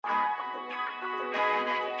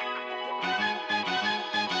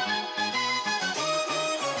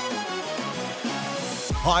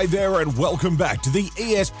Hi there and welcome back to the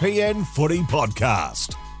ESPN Footy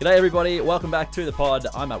Podcast. G'day everybody, welcome back to the pod.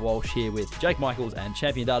 I'm Matt Walsh here with Jake Michaels and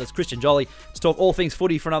champion darters Christian Jolly to talk all things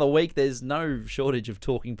footy for another week. There's no shortage of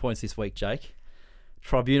talking points this week, Jake.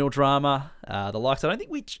 Tribunal drama, the likes I don't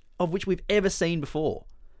think which we've ever seen before.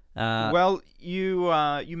 Well,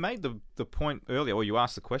 you made the point earlier, or you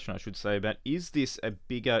asked the question, I should say, about is this a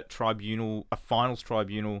bigger tribunal, a finals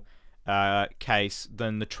tribunal case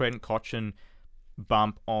than the Trent Cotchin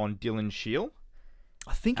bump on Dylan Shiel?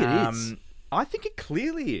 I think it is. I think it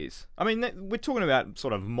clearly is. I mean, we're talking about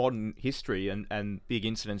sort of modern history and big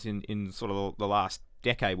incidents in sort of the last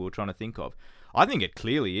decade we were trying to think of. I think it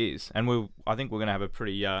clearly is, and I think we're going to have a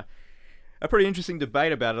pretty interesting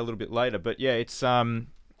debate about it a little bit later. But yeah,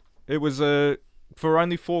 it was for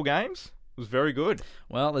only 4 games. It was very good.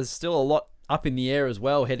 Well, there's still a lot up in the air as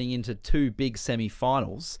well, heading into 2 big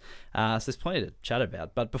semi-finals. So there's plenty to chat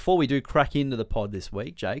about. But before we do crack into the pod this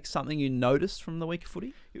week, Jake, something you noticed from the week of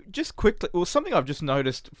footy? Just quickly, well, something I've just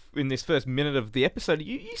noticed in this first minute of the episode,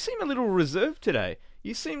 you seem a little reserved today.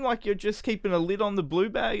 You seem like you're just keeping a lid on the Blue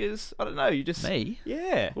Baggers. I don't know, you just... Me?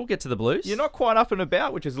 Yeah. We'll get to the Blues. You're not quite up and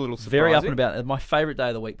about, which is a little surprising. Very up and about. My favourite day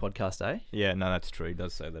of the week podcast, eh? Yeah, no, that's true. He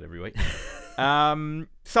does say that every week.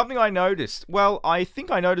 Something I noticed. Well, I think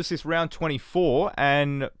I noticed this round 24,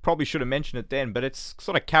 and probably should have mentioned it then, but it's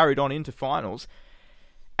sort of carried on into finals.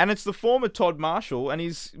 And it's the former Todd Marshall, and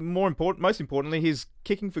most importantly, his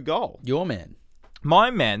kicking for goal. Your man.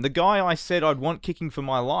 My man, the guy I said I'd want kicking for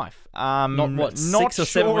my life. Not 6 or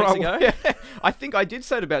 7 weeks ago? I think I did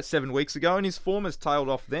say it about 7 weeks ago, and his form has tailed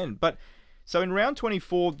off then. But so in round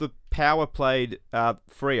 24, the power played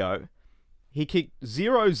Freo. He kicked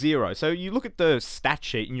 0-0. So you look at the stat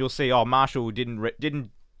sheet, and you'll see, Marshall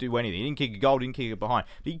didn't do anything. He didn't kick a goal, didn't kick it behind.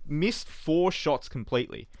 But he missed 4 shots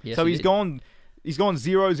completely. Yes, so he's gone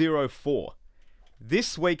 0-0-4.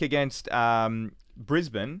 This week against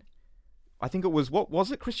Brisbane, I think it was, what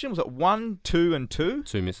was it, Christian? Was it 1, 2, and 2?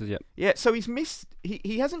 2 misses, yep. Yeah, so he's missed,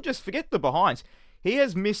 he hasn't just, forget the behinds, he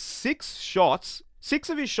has missed 6 shots. 6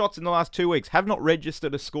 of his shots in the last 2 weeks have not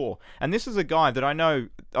registered a score. And this is a guy that I know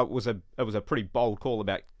it was a pretty bold call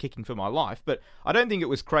about kicking for my life, but I don't think it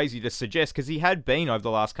was crazy to suggest, because he had been over the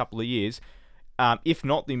last couple of years, if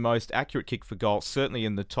not the most accurate kick for goal, certainly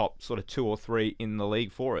in the top sort of 2 or 3 in the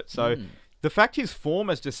league for it. So the fact his form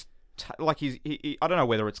has just... I don't know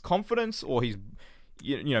whether it's confidence or his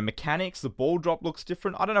mechanics, the ball drop looks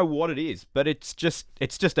different. I don't know what it is, but it's just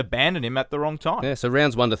abandoned him at the wrong time. Yeah, so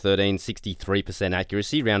rounds 1 to 13, 63%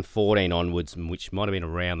 accuracy. Round 14 onwards, which might have been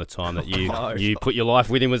around the time that you put your life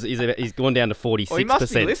with him, he's gone down to 46%. Well, he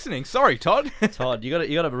must be listening. Sorry, Todd. Todd, you got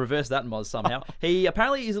to reverse that, Moz, somehow. He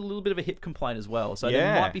apparently is a little bit of a hip complaint as well, so they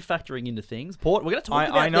might be factoring into things. Port, we're going to talk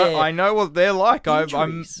about I know what they're like. I'm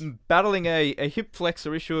injuries. battling a hip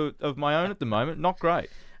flexor issue of my own at the moment. Not great.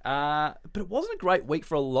 But it wasn't a great week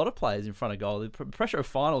for a lot of players in front of goal. The pressure of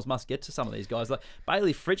finals must get to some of these guys. Like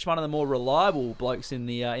Bailey Fritsch, one of the more reliable blokes in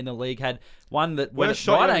the league, had one that went at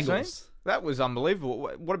right angles. That was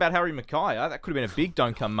unbelievable. What about Harry Mackay? That could have been a big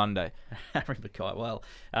don't come Monday. Harry Mackay, well,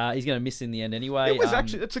 he's going to miss in the end anyway. It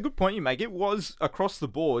was it's a good point you make. It was across the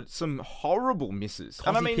board some horrible misses.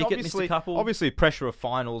 And I mean, obviously, pressure of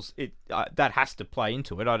finals, that has to play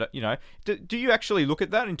into it. Do you actually look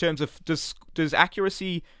at that in terms of does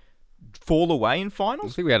accuracy fall away in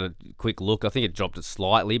finals? I think we had a quick look. I think it dropped it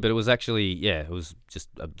slightly, but it was actually, it was just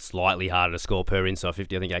slightly harder to score per inside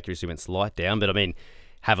 50. I think accuracy went slight down, but I mean,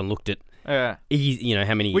 haven't looked at how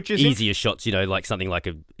many easier shots, like something like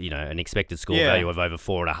an expected score value of over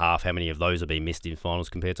 4.5. How many of those have been missed in finals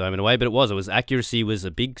compared to home and away? But it was accuracy was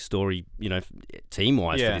a big story, team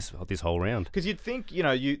wise for this whole round. Because you'd think,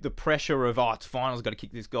 the pressure of it's finals, got to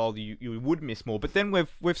kick this goal, you would miss more. But then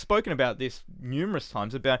we've spoken about this numerous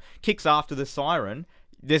times about kicks after the siren.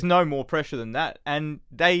 There's no more pressure than that, and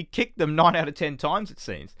they kicked them 9 out of 10 times it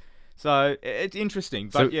seems. So it's interesting,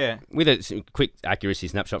 but With a quick accuracy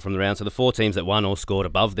snapshot from the round, so the 4 teams that won all scored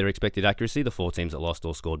above their expected accuracy. The 4 teams that lost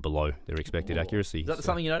all scored below their expected accuracy. Is that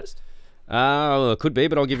something you noticed? Well, it could be,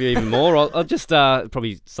 but I'll give you even more. I'll just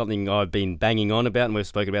probably something I've been banging on about and we've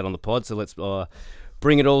spoken about on the pod. So let's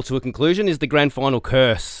bring it all to a conclusion. Is the grand final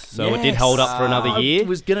curse? So it did hold up for another year. I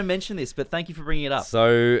was going to mention this, but thank you for bringing it up.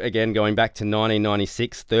 So again, going back to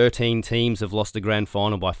 1996, 13 teams have lost the grand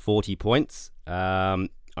final by 40 points.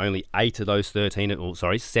 Only 7 of those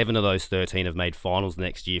 13 have made finals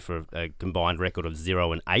next year for a combined record of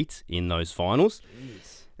 0-8 in those finals.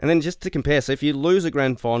 Jeez. And then just to compare, so if you lose a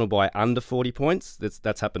grand final by under 40 points,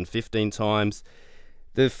 that's happened 15 times.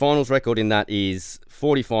 The finals record in that is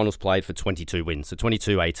 40 finals played for 22 wins. So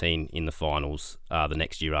 22-18 in the finals the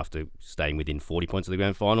next year after staying within 40 points of the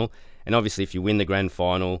grand final. And obviously, if you win the grand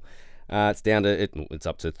final, it's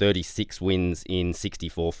up to 36 wins in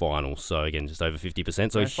 64 finals. So again, just over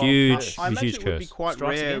 50%. So a huge curse. Be quite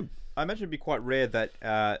rare. I imagine it'd be quite rare that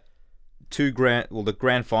the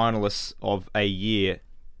grand finalists of a year,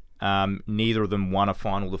 neither of them won a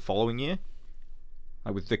final the following year.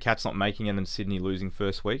 Like with the Cats not making it and Sydney losing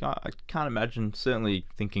first week, I can't imagine, certainly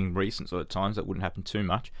thinking recent sort of times, that wouldn't happen too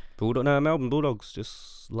much. Melbourne Bulldogs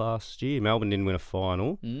just last year. Melbourne didn't win a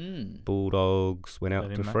final. Bulldogs went out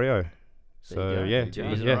to Freo. So,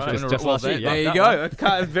 just last year. There you go.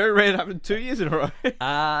 It's very rare to happen 2 years in a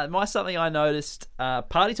row. Something I noticed,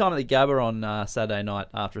 party time at the Gabba on Saturday night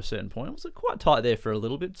after a certain point. It was quite tight there for a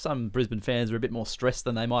little bit. Some Brisbane fans were a bit more stressed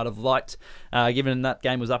than they might have liked, given that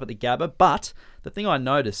game was up at the Gabba. But the thing I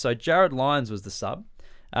noticed, so Jared Lyons was the sub,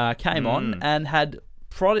 came on and had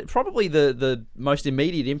probably the most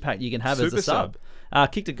immediate impact you can have as a sub.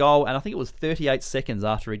 Kicked a goal, and I think it was 38 seconds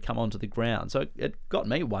after he'd come onto the ground. So it got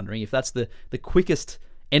me wondering if that's the quickest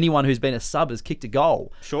anyone who's been a sub has kicked a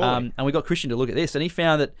goal. Sure. And we got Christian to look at this, and he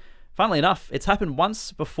found that, funnily enough, it's happened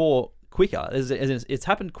once before quicker. It's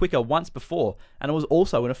happened quicker once before, and it was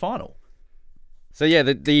also in a final. So yeah,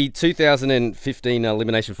 the 2015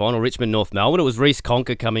 elimination final, Richmond North Melbourne, it was Reece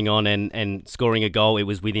Conker coming on and scoring a goal. It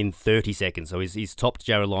was within 30 seconds. So he's topped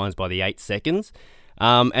Jared Lyons by the 8 seconds.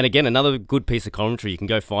 And again, another good piece of commentary. You can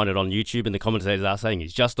go find it on YouTube, and the commentators are saying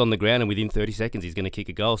he's just on the ground and within 30 seconds he's going to kick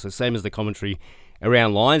a goal. So same as the commentary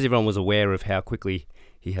around Lyons, everyone was aware of how quickly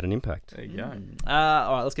he had an impact. There you go.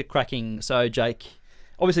 All right, let's get cracking. So, Jake,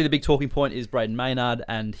 obviously the big talking point is Braden Maynard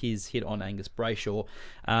and his hit on Angus Brayshaw,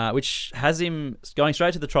 which has him going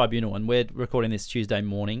straight to the tribunal, and we're recording this Tuesday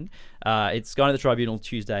morning. It's going to the tribunal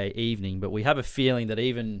Tuesday evening, but we have a feeling that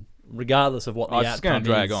even regardless of what the outcome is, it's going to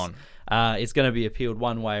drag on. It's going to be appealed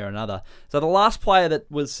one way or another. So the last player that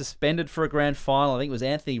was suspended for a grand final, I think, was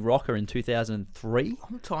Anthony Rocker in 2003.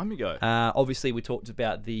 A long time ago. Obviously, we talked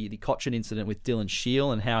about the Cochin incident with Dylan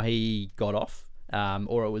Shield and how he got off,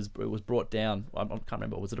 or it was brought down. I can't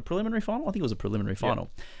remember. Was it a preliminary final? I think it was a preliminary final.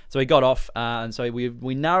 Yep. So he got off, and so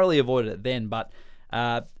we narrowly avoided it then. But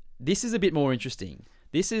this is a bit more interesting.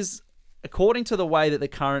 This is, according to the way that the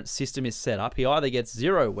current system is set up, he either gets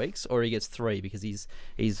 0 weeks or he gets 3 because he's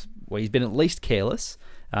been at least careless.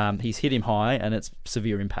 He's hit him high and it's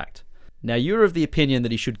severe impact. Now, you're of the opinion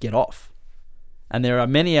that he should get off. And there are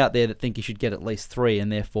many out there that think he should get at least 3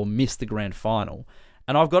 and therefore miss the grand final.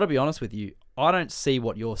 And I've got to be honest with you, I don't see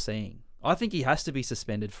what you're seeing. I think he has to be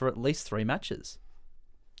suspended for at least 3 matches.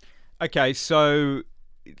 Okay, so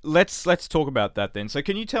let's talk about that then. So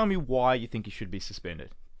can you tell me why you think he should be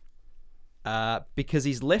suspended? Because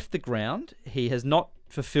he's left the ground. He has not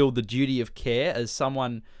fulfilled the duty of care as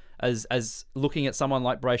someone, as looking at someone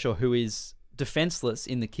like Brayshaw who is defenseless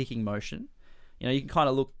in the kicking motion. You know, you can kind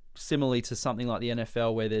of look similarly to something like the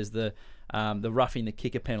NFL where there's the roughing the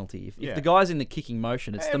kicker penalty. If the guy's in the kicking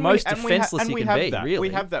motion, it's the most defenseless you can be, really.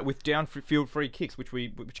 We have that with downfield free kicks, which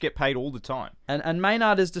get paid all the time. And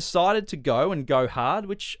Maynard has decided to go hard,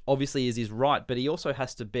 which obviously is his right, but he also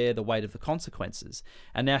has to bear the weight of the consequences.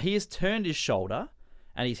 And now he has turned his shoulder,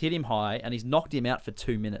 and he's hit him high, and he's knocked him out for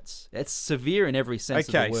 2 minutes. It's severe in every sense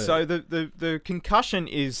of the word. Okay, so the concussion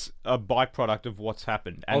is a byproduct of what's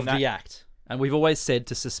happened. And the act. And we've always said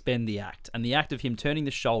to suspend the act. And the act of him turning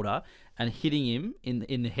the shoulder and hitting him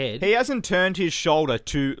in the head. He hasn't turned his shoulder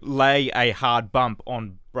to lay a hard bump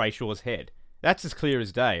on Brayshaw's head. That's as clear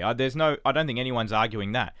as day. I don't think anyone's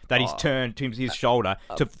arguing that he's turned his shoulder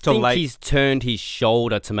to lay. He's turned his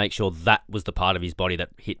shoulder to make sure that was the part of his body that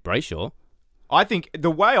hit Brayshaw. I think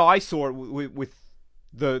the way I saw it with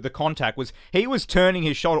the contact was he was turning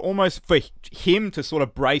his shoulder almost for him to sort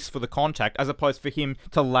of brace for the contact as opposed for him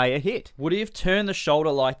to lay a hit. Would he have turned the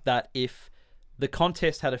shoulder like that if the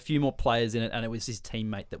contest had a few more players in it and it was his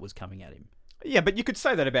teammate that was coming at him? Yeah, but you could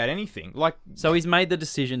say that about anything. So he's made the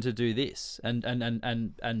decision to do this and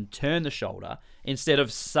turn the shoulder instead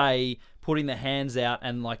of, say, putting the hands out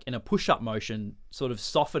and like in a push-up motion, sort of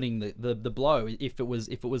softening the blow if it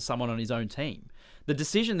was someone on his own team. The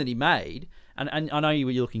decision that he made, and I know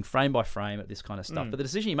you're looking frame by frame at this kind of stuff, but the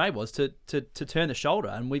decision he made was to turn the shoulder,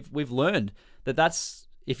 and we've learned that's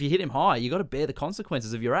if you hit him high, you got to bear the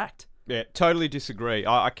consequences of your act. Yeah, totally disagree.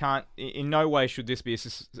 I can't. In no way should this be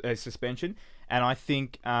a suspension, and I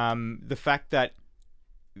think the fact that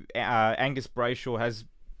Angus Brayshaw has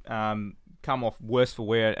come off worse for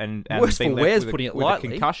wear and worse been for wear is with putting it lightly,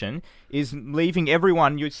 a concussion is leaving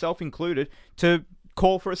everyone, yourself included, to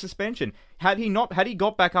call for a suspension. Had he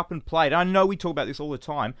got back up and played, I know we talk about this all the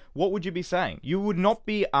time, what would you be saying? You would not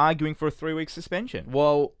be arguing for a 3-week suspension.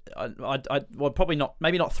 Well, well, probably not,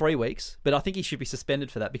 maybe not 3 weeks, but I think he should be suspended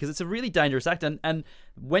for that because it's a really dangerous act. And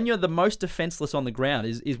when you're the most defenseless on the ground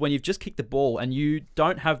is when you've just kicked the ball and you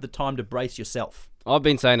don't have the time to brace yourself. I've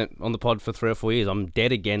been saying it on the pod for 3 or 4 years. I'm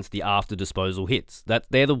dead against the after disposal hits.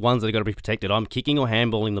 They're the ones that are got to be protected. I'm kicking or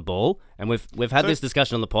handballing the ball, and we've had this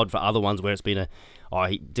discussion on the pod for other ones where it's been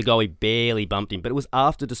De Goey barely bumped him, but it was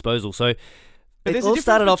after disposal. So it all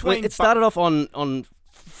started off. It started off on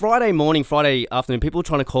Friday morning, Friday afternoon. People were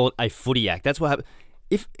trying to call it a footy act. That's what happened.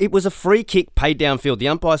 If it was a free kick paid downfield, the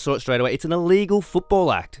umpire saw it straight away. It's an illegal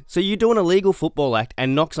football act. So you do an illegal football act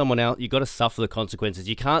and knock someone out, you've got to suffer the consequences.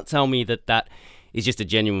 You can't tell me that is just a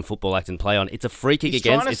genuine football act and play on. It's a free kick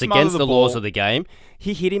it's against the laws of the game.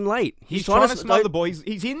 He hit him late. He's trying to smother the ball.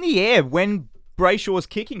 He's in the air when Brayshaw's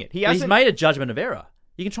kicking it. He's made a judgment of error.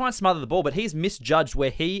 You can try and smother the ball, but he's misjudged where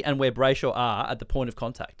he and where Brayshaw are at the point of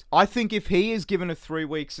contact. I think if he is given a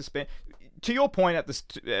 3-week suspension, to your point at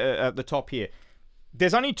the top here,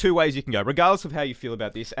 there's only 2 ways you can go, regardless of how you feel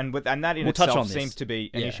about this, and that in itself seems to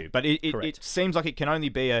be an issue. But it seems like it can only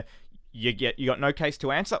be you got no case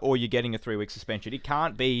to answer, or you're getting a 3-week suspension. It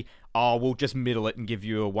can't be, we'll just middle it and give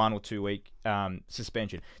you a 1 or 2 week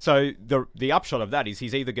suspension. So the upshot of that is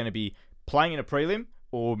he's either going to be playing in a prelim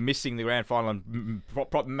or missing the grand final and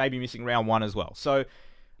maybe missing round 1 as well. So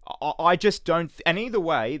I just don't. And either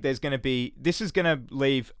way, this is going to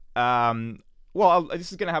leave.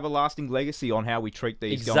 This is going to have a lasting legacy on how we treat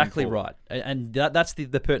these. Exactly right, and that's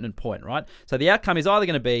the pertinent point, right? So the outcome is either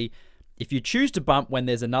going to be, if you choose to bump when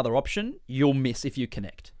there's another option, you'll miss if you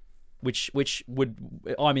connect, which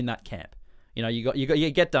I'm in that camp. You know,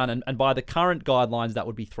 you get done, and by the current guidelines, that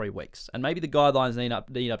would be 3 weeks, and maybe the guidelines need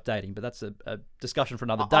updating, but that's a discussion for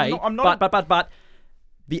another day. But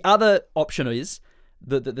the other option is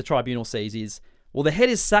the tribunal sees is, well, the head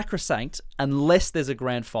is sacrosanct unless there's a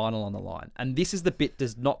grand final on the line, and this is the bit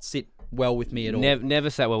does not sit well with me at all. Never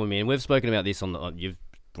sat well with me, and we've spoken about this you've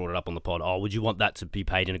brought it up on the pod. Would you want that to be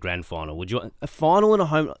paid in a grand final? Would you want a final in a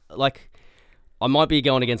home? Like, I might be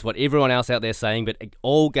going against what everyone else out there is saying, but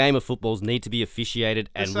all game of footballs need to be officiated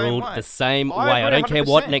and ruled the same way. I don't care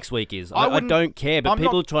what next week is. I don't care, but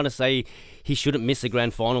people are trying to say he shouldn't miss a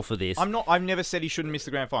grand final for this. I've never said he shouldn't miss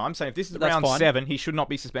the grand final. I'm saying if this is round 7, he should not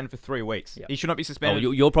be suspended for 3 weeks. Yep. He should not be suspended.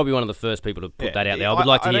 You're probably one of the first people to put that out there. I would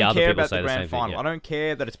like to hear other people say the same thing. I don't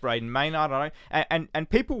care that it's Braden Maynard. And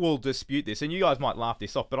people will dispute this, and you guys might laugh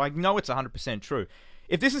this off, but I know it's 100% true.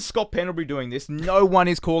 If this is Scott Pendlebury doing this, no one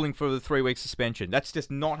is calling for the 3-week suspension. That's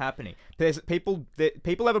just not happening. People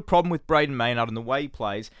have a problem with Braden Maynard and the way he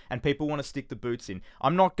plays, and people want to stick the boots in.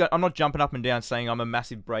 I'm not jumping up and down saying I'm a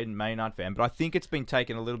massive Braden Maynard fan, but I think it's been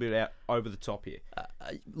taken a little bit out over the top here.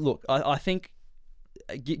 Look, I think,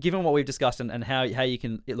 given what we've discussed and how you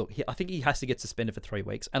can look, I think he has to get suspended for 3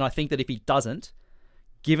 weeks, and I think that if he doesn't,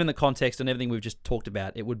 given the context and everything we've just talked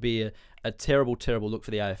about, it would be a terrible, terrible look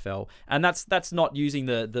for the AFL. And that's not using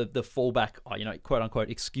the fallback, quote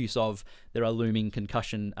unquote, excuse of there are looming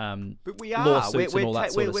concussion but we are. lawsuits and all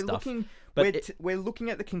that sort of stuff. We're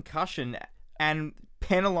looking at the concussion and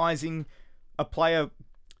penalising a player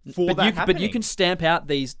for that happening. But you can stamp out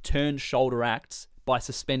these turned shoulder acts by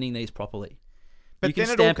suspending these properly. But then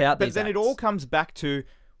it all comes back to.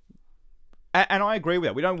 And I agree with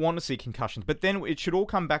that. We don't want to see concussions. But then it should all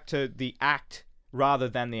come back to the act rather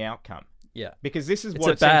than the outcome. Yeah. Because this is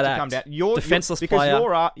what it seems to come down. Defenseless player,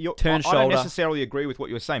 turn shoulder. I don't necessarily agree with what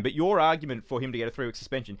you're saying, but your argument for him to get a 3-week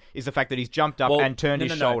suspension is the fact that he's jumped up and turned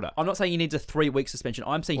his shoulder. I'm not saying he needs a 3-week suspension.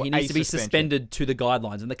 I'm saying he needs to be suspended to the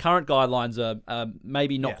guidelines. And the current guidelines are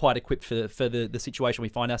maybe not quite equipped for the situation we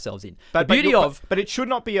find ourselves in. But it should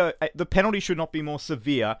not be the penalty should not be more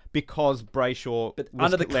severe because Brayshaw was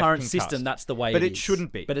under the current concussed. System, that's the way but it is. But it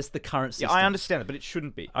shouldn't be. But it's the current system. Yeah, I understand it, but it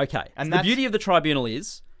shouldn't be. Okay. And the beauty of the tribunal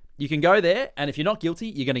is, you can go there, and if you're not guilty,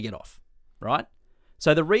 you're going to get off, right?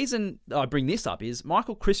 So the reason I bring this up is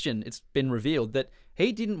Michael Christian, it's been revealed that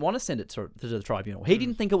he didn't want to send it to the tribunal. He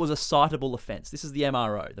didn't think it was a citable offence. This is the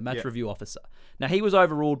MRO, the match review officer. Now, he was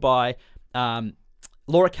overruled by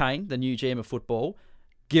Laura Kane, the new GM of football,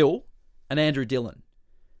 Gill, and Andrew Dillon.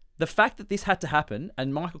 The fact that this had to happen,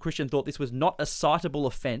 and Michael Christian thought this was not a citable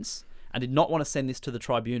offence and did not want to send this to the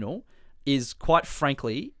tribunal, is quite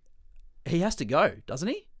frankly, he has to go, doesn't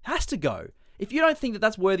he? Has to go. If you don't think that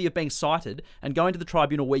that's worthy of being cited and going to the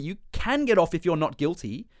tribunal where you can get off if you're not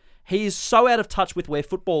guilty, he is so out of touch with where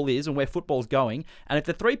football is and where football's going. And if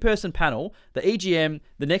the 3-person panel, the EGM,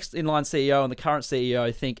 the next in-line CEO and the current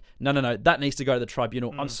CEO think, no, that needs to go to the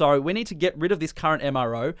tribunal. I'm sorry, we need to get rid of this current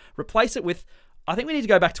MRO, replace it with I think we need to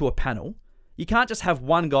go back to a panel. You can't just have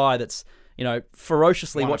one guy that's,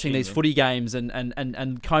 ferociously watching these footy games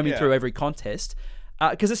and combing through every contest,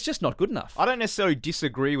 because it's just not good enough. I don't necessarily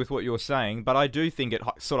disagree with what you're saying, but I do think it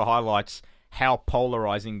sort of highlights how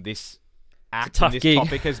polarizing this topic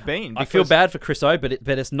has been. I feel bad for Chris O, but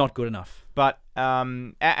it's not good enough. But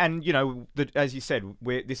as you said,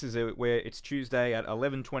 where it's Tuesday at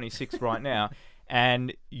 11:26 right now,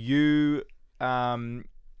 and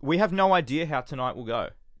we have no idea how tonight will go.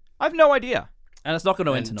 I have no idea. And it's not going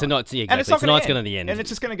to end tonight. Exactly. And it's not Tonight's going to end. And it's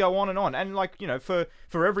just going to go on and on. And for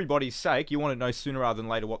everybody's sake, you want to know sooner rather than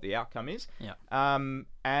later what the outcome is. Yeah. I'm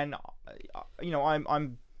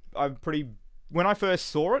pretty. When I first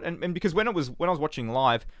saw it, and because when I was watching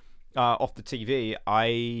live off the TV,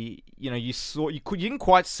 you didn't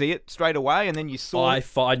quite see it straight away, and then you saw.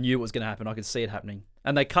 I knew it was going to happen. I could see it happening.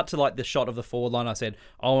 And they cut to the shot of the forward line. I said,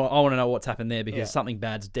 I want to know what's happened there because something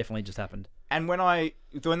bad's definitely just happened. And when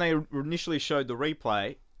they initially showed the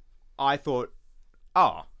replay, I thought,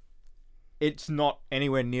 it's not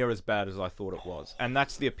anywhere near as bad as I thought it was. And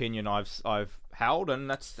that's the opinion I've held, and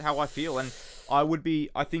that's how I feel. And I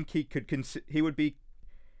think he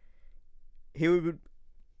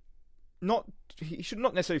should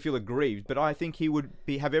not necessarily feel aggrieved, but I think he would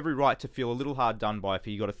have every right to feel a little hard done by if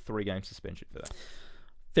he got a 3-game suspension for that.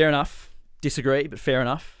 Fair enough. Disagree, but fair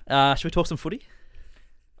enough. Should we talk some footy?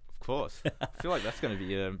 Of course. I feel like that's going to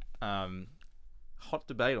be a hot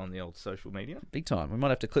debate on the old social media. Big time. We might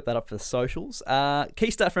have to clip that up for the socials.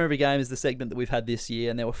 Key stat from every game is the segment that we've had this year,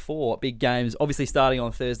 and there were 4 big games, obviously starting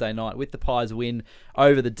on Thursday night with the Pies win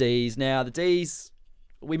over the Ds. Now, the Ds,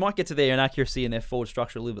 we might get to their inaccuracy in their forward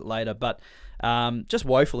structure a little bit later, but just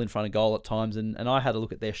woeful in front of goal at times, and I had a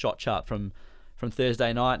look at their shot chart from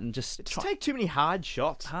Thursday night and just take too many hard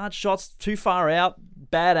shots. Hard shots, too far out,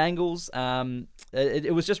 bad angles.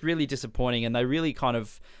 It was just really disappointing, and they really kind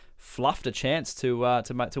of fluffed a chance to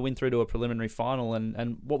win through to a preliminary final.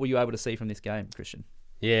 And what were you able to see from this game, Christian?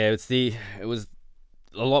 Yeah, it was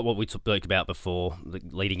a lot what we spoke about before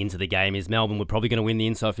leading into the game is Melbourne were probably going to win the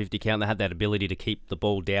inside 50 count. They had that ability to keep the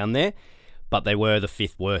ball down there, but they were the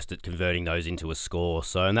 5th worst at converting those into a score.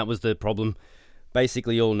 And that was the problem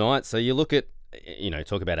basically all night. So you look at,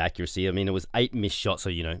 talk about accuracy. I mean, it was 8 missed shots.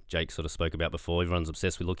 So, Jake sort of spoke about before. Everyone's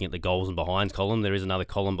obsessed with looking at the goals and behind column. There is another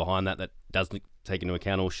column behind that doesn't take into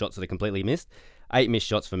account all shots that are completely missed. 8 missed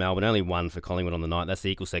shots for Melbourne, only 1 for Collingwood on the night. That's the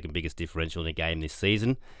equal second biggest differential in a game this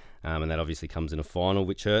season. And that obviously comes in a final,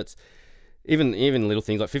 which hurts. Even little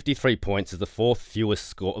things like 53 points is the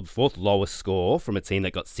 4th lowest score from a team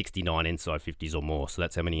that got 69 inside 50s or more. So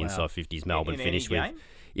that's how many inside 50s Melbourne finished with. Game?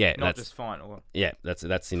 Yeah, not just final. Yeah,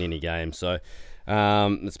 that's in any game. So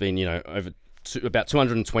it's been over about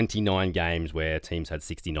 229 games where teams had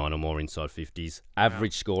 69 or more inside 50s.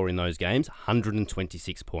 Average score in those games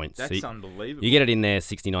 126 points. That's unbelievable. You get it in there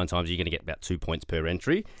 69 times, you're going to get about 2 points per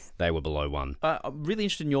entry. They were below 1. I'm really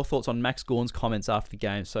interested in your thoughts on Max Gawn's comments after the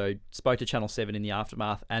game. So spoke to Channel 7 in the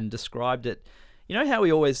aftermath and described it. You know how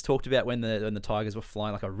we always talked about when the Tigers were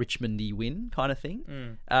flying like a Richmond-y win kind of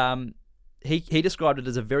thing? He described it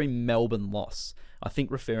as a very Melbourne loss, I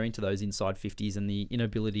think referring to those inside 50s and the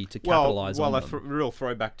inability to capitalise on them. Well, a real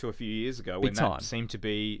throwback to a few years ago when that seemed to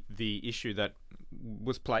be the issue that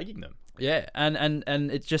was plaguing them. Yeah, and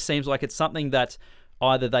it just seems like it's something that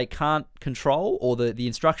either they can't control or the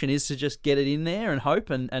instruction is to just get it in there and hope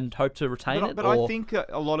to retain it. But I think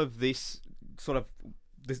a lot of this sort of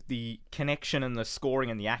the connection and the scoring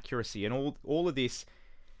and the accuracy and all of this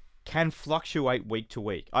can fluctuate week to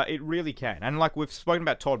week. It really can. And like we've spoken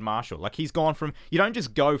about Todd Marshall, like he's gone from, you don't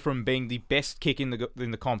just go from being the best kick in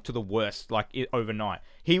the comp to the worst overnight.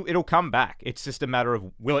 It'll come back. It's just a matter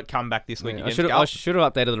of will it come back this week against Carlton? I should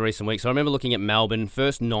have updated the recent weeks. So I remember looking at Melbourne,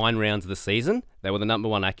 first 9 rounds of the season, they were the number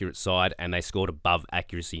 1 accurate side and they scored above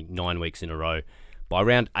accuracy 9 weeks in a row. By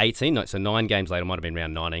round 18, so 9 games later, might have been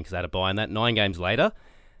round 19 because they had a bye in that, 9 games later,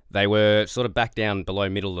 they were sort of back down below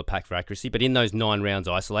middle of the pack for accuracy, but in those 9 rounds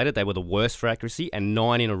isolated, they were the worst for accuracy, and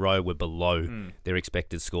 9 in a row were below their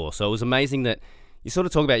expected score. So it was amazing that you sort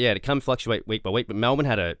of talk about, it can fluctuate week by week, but Melbourne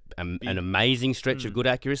had an amazing stretch of good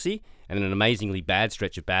accuracy and an amazingly bad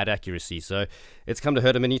stretch of bad accuracy. So it's come to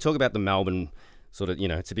hurt them. And you talk about the Melbourne sort of,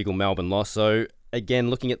 typical Melbourne loss. So again,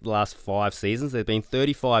 looking at the last 5 seasons, there have been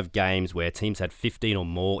 35 games where teams had 15 or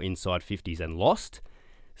more inside 50s and lost.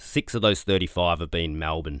 6 of those 35 have been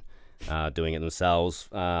Melbourne doing it themselves.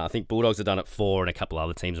 I think Bulldogs have done it 4 and a couple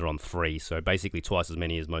other teams are on 3, so basically twice as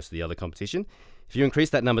many as most of the other competition. If you increase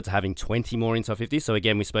that number to having 20 more inside 50s, so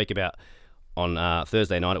again, we spoke about on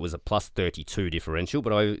Thursday night, it was a plus 32 differential,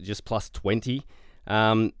 but I just plus 20.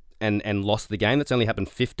 and lost the game. That's only happened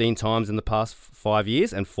 15 times in the past 5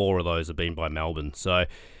 years, and 4 of those have been by Melbourne. So,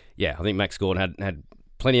 yeah, I think Max Gordon had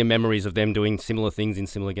plenty of memories of them doing similar things in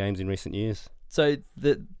similar games in recent years. So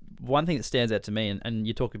the one thing that stands out to me, and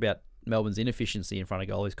you talk about Melbourne's inefficiency in front of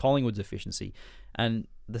goal, is Collingwood's efficiency. And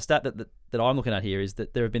the stat that I'm looking at here is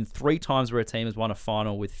that there have been 3 times where a team has won a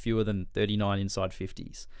final with fewer than 39 inside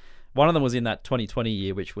 50s. One of them was in that 2020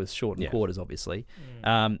 year, which was shortened quarters, obviously.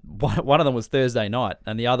 One of them was Thursday night,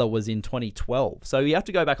 and the other was in 2012. So you have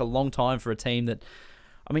to go back a long time for a team that...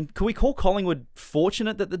 I mean, could we call Collingwood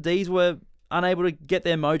fortunate that the D's were unable to get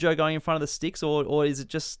their mojo going in front of the sticks, or is it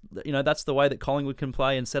just, that's the way that Collingwood can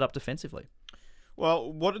play and set up defensively?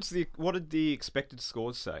 Well, what did the expected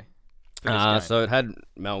scores say for this game? So it had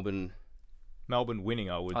Melbourne winning,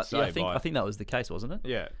 I would say. Yeah, I think that was the case, wasn't it?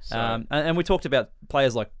 Yeah. So. And we talked about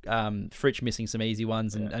players like Fritsch missing some easy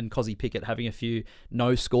ones and Cozzy Pickett having a few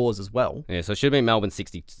no scores as well. Yeah, so it should have been Melbourne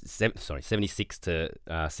 76 to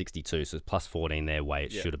 62, so plus 14 their way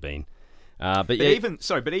it should have been. But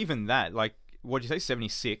even that, like, what did you say,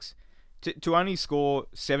 76? To only score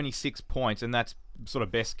 76 points, and that's sort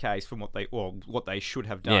of best case from what they should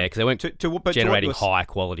have done. Yeah, because they weren't generating high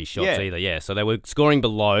quality shots either. Yeah, so they were scoring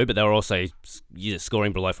below, but they were also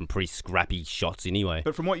scoring below from pretty scrappy shots anyway.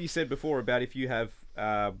 But from what you said before about if you have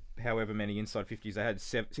however many inside 50s, they had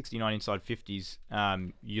 69 inside 50s.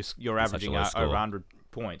 You're averaging over 100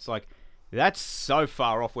 points. Like, that's so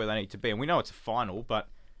far off where they need to be, and we know it's a final, but.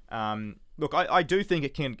 Look, I do think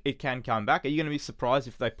it can come back. Are you going to be surprised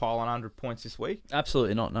if they pile on 100 points this week?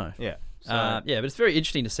 Absolutely not, no. Yeah. So. But it's very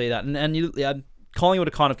interesting to see that. And Collingwood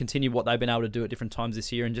to kind of continue what they've been able to do at different times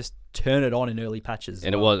this year and just turn it on in early patches.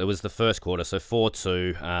 And it was the first quarter, so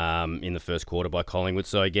 4-2 in the first quarter by Collingwood.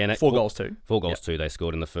 So again, 4 goals too. 4 goals too. They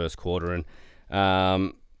scored in the first quarter, and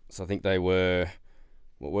so I think they were.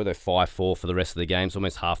 What were they? 5-4 for the rest of the game, so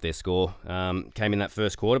almost half their score came in that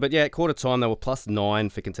first quarter. But yeah, at quarter time, they were plus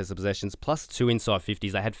 9 for contested possessions, plus 2 inside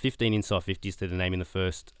 50s. They had 15 inside 50s to the name in the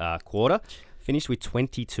first quarter. Finished with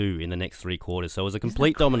 22 in the next 3 quarters. So it was a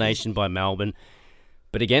complete domination by Melbourne.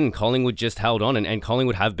 But again, Collingwood just held on, and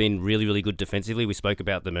Collingwood have been really, really good defensively. We spoke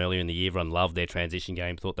about them earlier in the year. Everyone loved their transition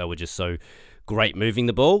game, thought they were just so great moving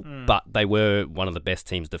the ball, but they were one of the best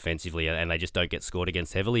teams defensively, and they just don't get scored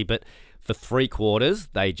against heavily. But for 3 quarters,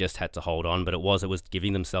 they just had to hold on, but it was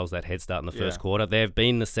giving themselves that head start in the first quarter. They've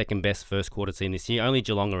been the second best first quarter team this year. Only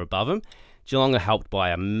Geelong are above them. Geelong are helped by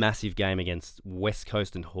a massive game against West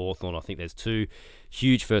Coast and Hawthorn. I think there's 2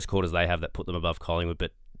 huge first quarters they have that put them above Collingwood,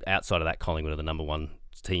 but outside of that, Collingwood are the number 1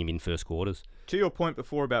 team in first quarters. To your point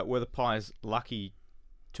before about were the Pies lucky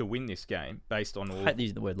to win this game based on all... I hate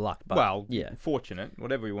using the word luck, but fortunate,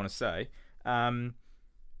 whatever you want to say. A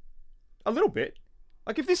little bit.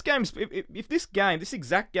 Like, if this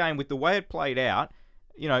exact game with the way it played out,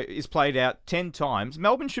 is played out 10 times,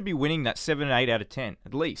 Melbourne should be winning that 7 and 8 out of 10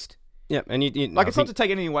 at least. Yeah, and it's not to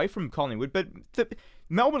take anything away from Collingwood, but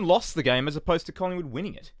Melbourne lost the game as opposed to Collingwood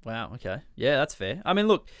winning it. Wow. Okay. Yeah, that's fair. I mean,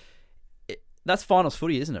 look. That's finals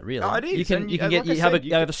footy, isn't it? Really, it is. You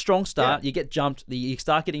have a strong start. You get jumped. You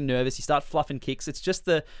start getting nervous. You start fluffing kicks. It's just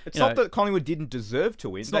It's not that Collingwood didn't deserve to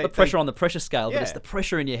win. It's not the pressure on the pressure scale, but it's the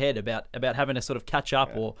pressure in your head about having to sort of catch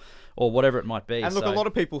up or whatever it might be. And look, a lot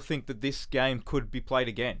of people think that this game could be played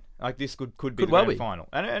again. Like, this could be the grand final,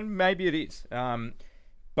 and maybe it is. And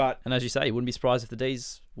as you say, you wouldn't be surprised if the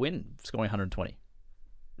D's win, scoring 120.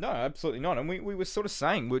 No, absolutely not. And we were sort of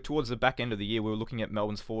saying, towards the back end of the year, we were looking at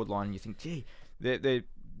Melbourne's forward line, and you think, gee,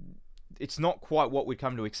 it's not quite what we'd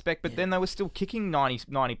come to expect, but then they were still kicking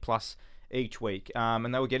 90 plus each week,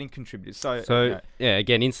 and they were getting contributors. So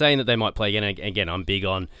again, in saying that they might play again, I'm big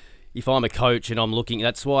on, if I'm a coach and I'm looking,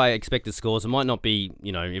 that's why expected scores, it might not be,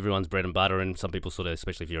 everyone's bread and butter, and some people sort of,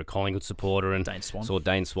 especially if you're a Collingwood supporter, and saw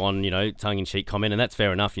Dane Swan, tongue-in-cheek comment, and that's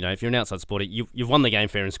fair enough. If you're an outside supporter, you've won the game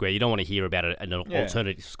fair and square. You don't want to hear about an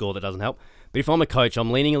alternative score that doesn't help. But if I'm a coach, I'm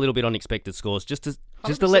leaning a little bit on expected scores, just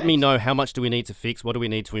to let me know how much do we need to fix, what do we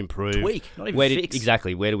need to improve, tweak, not even fix.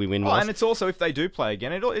 Exactly, where do we win? And it's also, if they do play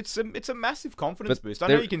again, it's a massive confidence boost. I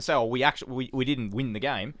know you can say, we didn't win the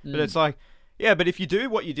game, but it's like, yeah, but if you do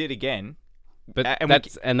what you did again. But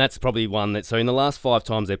that's probably one that... So in the last 5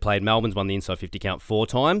 times they played, Melbourne's won the inside 50 count 4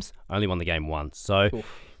 times, only won the game once. So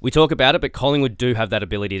we talk about it, but Collingwood do have that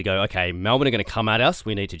ability to go, okay, Melbourne are going to come at us.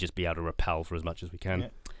 We need to just be able to repel for as much as we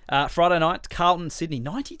can. Yeah. Friday night, Carlton, Sydney,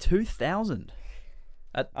 92,000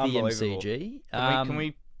 at the MCG.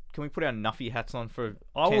 Can we put our nuffy hats on for 10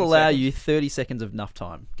 I will allow you 30 seconds of nuff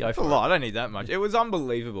time. Go for it. I don't need that much. It was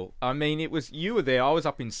unbelievable. I mean, you were there. I was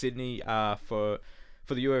up in Sydney for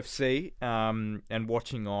the UFC and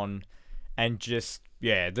watching on, and just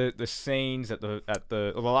the scenes at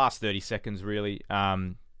the last 30 seconds really.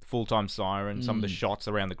 Full-time siren, some of the shots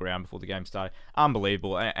around the ground before the game started,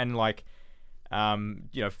 unbelievable. And like,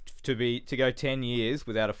 to go 10 years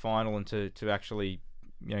without a final and to actually,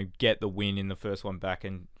 get the win in the first one back,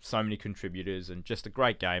 and so many contributors, and just a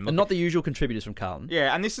great game. And not the usual contributors from Carlton.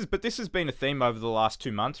 Yeah, and this has been a theme over the last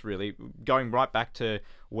 2 months, really, going right back to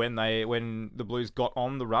when the Blues got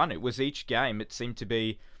on the run. It was each game. It seemed to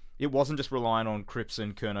be. It wasn't just relying on Cripps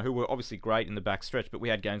and Kerner, who were obviously great in the back stretch, but we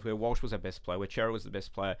had games where Walsh was our best player, where Chera was the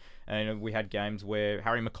best player, and we had games where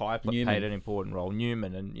Harry Mackay played an important role,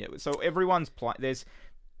 Newman, and so everyone's there's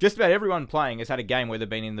just about everyone playing has had a game where they've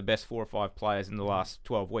been in the best 4 or 5 players in the last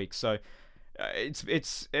 12 weeks. So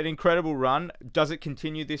it's an incredible run. Does it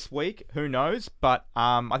continue this week? Who knows? But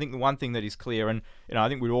I think the one thing that is clear, and I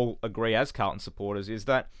think we'd all agree as Carlton supporters, is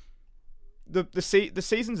that the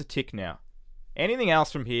season's a tick now. Anything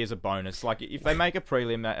else from here is a bonus. Like, if they make a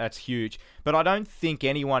prelim, that's huge. But I don't think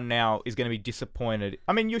anyone now is going to be disappointed.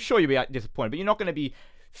 I mean, you're sure you'll be disappointed, but you're not going to be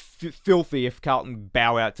filthy if Carlton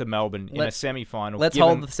bow out to Melbourne in a semi-final. Let's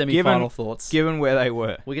hold the semi-final thoughts. Given where they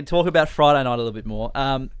were. We can talk about Friday night a little bit more.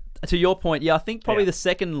 To your point, I think probably the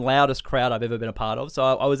second loudest crowd I've ever been a part of. So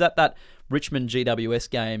I was at that Richmond GWS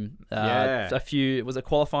game it was a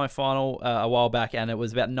qualifying final a while back, and it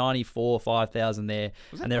was about 5,000 there.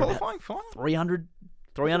 Was that a qualifying final? 300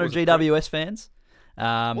 GWS fans.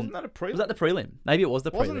 Wasn't that a prelim? Was that the prelim? Maybe it was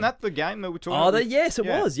the prelim. Wasn't that the game that we're talking about? Yes, it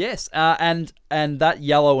was, yes. And that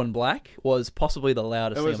yellow and black was possibly the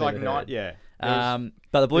loudest thing I've ever heard.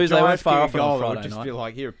 But the Blues, they weren't far off on Friday night. Just feel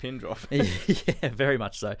like, here, a pin drop. Yeah, very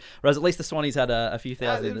much so. Whereas at least the Swannies had a few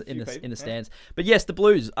thousand in the stands. But yes, the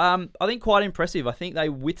Blues, I think quite impressive. I think they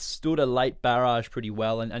withstood a late barrage pretty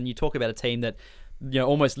well. And you talk about a team that,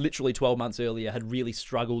 almost literally 12 months earlier had really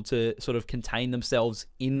struggled to sort of contain themselves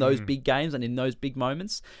in those big games and in those big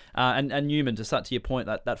moments. And Newman, to your point,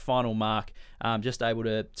 that final mark, just able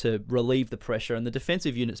to relieve the pressure. And the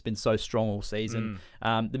defensive unit's been so strong all season.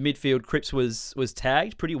 The midfield, Cripps was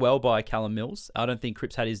tagged pretty well by Callum Mills. I don't think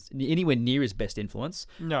Cripps had anywhere near his best influence.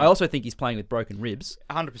 No. I also think he's playing with broken ribs.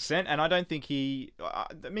 100%. And I don't think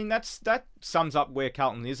that sums up where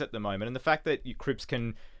Carlton is at the moment. And the fact that Cripps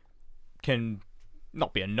can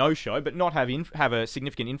not be a no-show, but not have a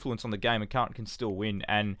significant influence on the game, and Carlton can still win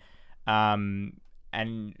and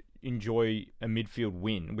enjoy a midfield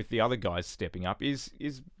win with the other guys stepping up is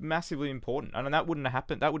massively important. And that wouldn't have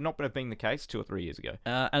happened. That would not have been the case 2 or 3 years ago.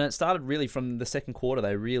 And it started really from the second quarter.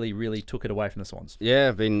 They really, really took it away from the Swans. Yeah,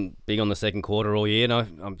 I've been big on the second quarter all year. And I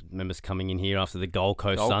remember coming in here after the Gold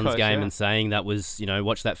Coast Suns game and saying that was,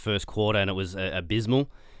 watch that first quarter and it was abysmal.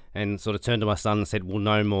 And sort of turned to my son and said, we'll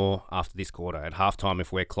know more after this quarter. At halftime,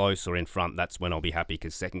 if we're close or in front, that's when I'll be happy,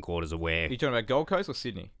 because second quarters are where... Are you talking about Gold Coast or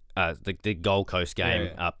Sydney? The Gold Coast game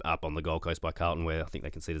up on the Gold Coast by Carlton, where I think they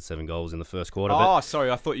conceded 7 goals in the first quarter.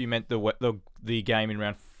 Sorry, I thought you meant the game in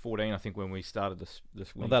round 14, I think, when we started this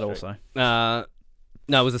winning that streak. Also.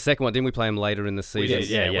 No, it was the second one. Didn't we play them later in the season?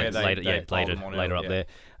 Later up there.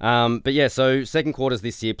 But yeah, so second quarters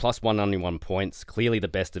this year, plus 191 points. Clearly the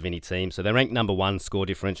best of any team. So they're ranked number 1 score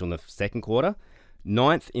differential in the second quarter,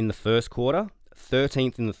 9th in the first quarter,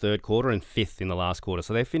 13th in the third quarter, and 5th in the last quarter.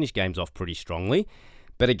 So they finished games off pretty strongly.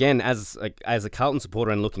 But again, as a Carlton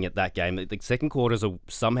supporter and looking at that game, the second quarters are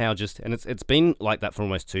somehow just... And it's been like that for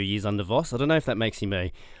almost 2 years under Voss. I don't know if that makes him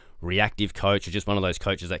a reactive coach or just one of those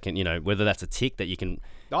coaches that can, whether that's a tick that you can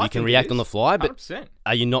react on the fly, but 100%.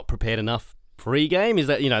 Are you not prepared enough pre-game? Is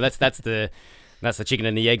that, that's the chicken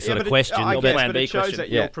and the egg sort of question. It shows that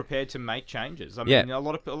you're prepared to make changes. I mean,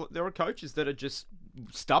 there are coaches that are just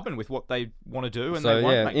stubborn with what they want to do, and they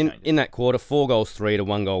won't make changes. In that quarter, 4 goals 3 to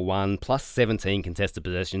 1 goal 1, plus 17 contested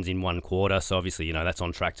possessions in one quarter. So obviously, that's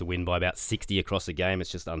on track to win by about 60 across the game. It's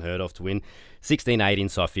just unheard of to win. 16-8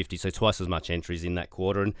 inside 50, so twice as much entries in that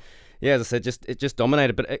quarter. And yeah, as I said, it just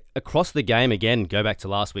dominated. But across the game, again, go back to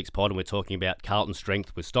last week's pod, and we're talking about Carlton's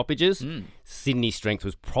strength with stoppages. Sydney's strength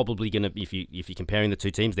was probably going to be, if you're comparing the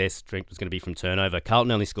two teams, their strength was going to be from turnover.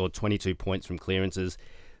 Carlton only scored 22 points from clearances,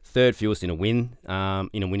 third fewest in a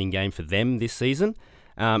winning game for them this season,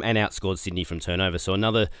 and outscored Sydney from turnover. So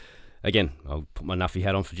another, again, I'll put my Nuffy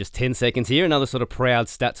hat on for just 10 seconds here. Another sort of proud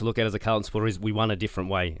stat to look at as a Carlton supporter is we won a different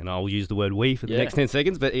way, and I'll use the word we for the next 10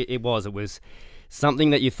 seconds, but it was something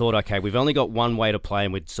that you thought, okay, we've only got one way to play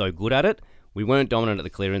and we're so good at it. We weren't dominant at the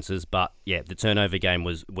clearances, but yeah, the turnover game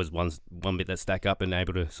was one bit that stacked up and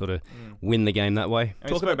able to sort of win the game that way.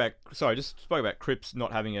 Spoke about Cripps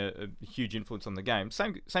not having a huge influence on the game.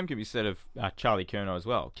 Same can be said of Charlie Curnow as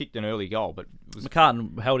well. Kicked an early goal, but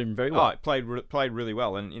McCartan held him very well. Played really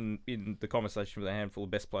well, and in the conversation with a handful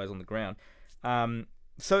of best players on the ground.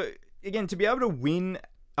 So again, to be able to win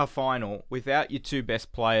a final without your two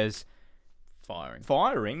best players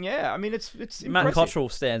firing, yeah. I mean, it's Matt impressive. Cottrell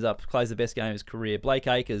stands up, plays the best game of his career. Blake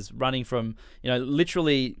Acres running from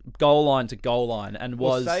literally goal line to goal line, and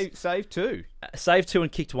was saved two,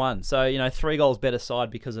 and kicked one. So 3 goals better side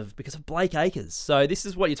because of Blake Acres. So this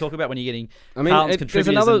is what you talk about when you're getting Carlton's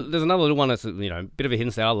contributors. There's another little one that's a bit of a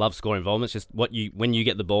hint that I love score involvement. It's just when you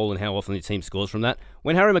get the ball and how often the team scores from that.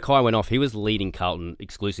 When Harry Mackay went off, he was leading Carlton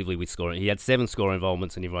exclusively with scoring. He had 7 score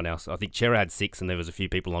involvements, and everyone else, I think Chera had 6, and there was a few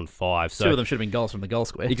people on 5. So 2 of them should have been goals from the goal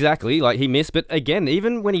square. Exactly, like he missed, but again,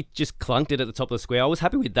 even when he just clunked it at the top of the square, I was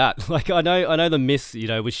happy with that. Like I know the miss,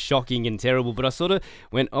 was shocking and terrible, but I sort of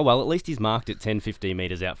went, oh well, at least he's marked it 10-15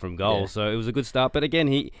 metres out from goal, so it was a good start. But again,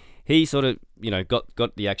 he sort of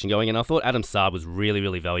got the action going, and I thought Adam Saad was really,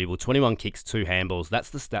 really valuable. 21 kicks, 2 handballs. That's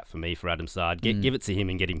the stat for me for Adam Saad. Give it to him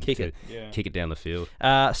and get him kick it down the field.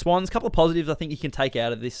 Swans, a couple of positives I think you can take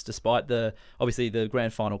out of this, despite obviously the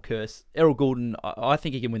grand final curse. Errol Goulden, I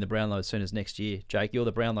think he can win the Brownlow as soon as next year. Jake, you're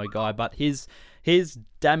the Brownlow guy, but his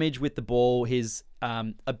damage with the ball, his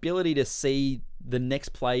ability to see the next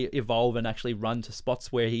play evolve and actually run to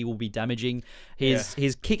spots where he will be damaging,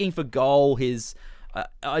 his kicking for goal, his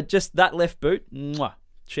just that left boot,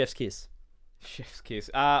 chef's kiss. Chef's kiss.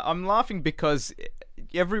 I'm laughing because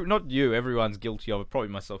everyone's guilty of it, probably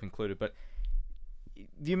myself included, but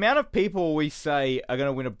the amount of people we say are going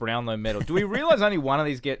to win a Brownlow medal, do we realise only one of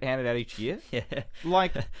these get handed out each year? Yeah.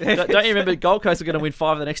 Like, don't you remember Gold Coast are going to win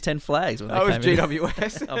 5 of the next 10 flags? When that was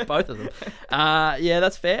GWS. Oh, both of them. Yeah,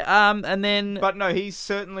 that's fair. And then... But no, he's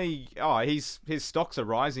certainly... his stocks are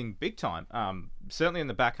rising big time. Certainly in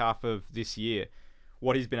the back half of this year.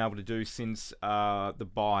 What he's been able to do since the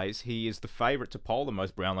buys, he is the favourite to poll the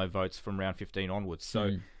most Brownlow votes from round 15 onwards.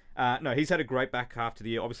 So... no, he's had a great back half to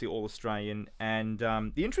the year, obviously All-Australian. And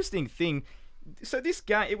the interesting thing, so this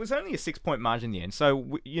game, it was only a 6-point margin in the end.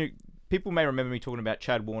 So, people may remember me talking about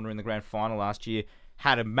Chad Warner in the grand final last year,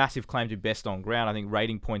 had a massive claim to best on ground. I think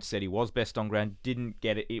Rating Points said he was best on ground, didn't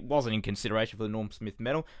get it. It wasn't in consideration for the Norm Smith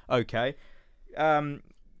medal. Okay. I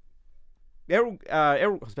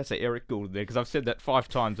was about to say Eric Goulden there, because I've said that 5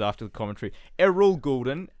 times after the commentary. Errol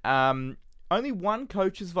Goulden, only one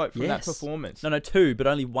coach's vote from that performance. No, 2, but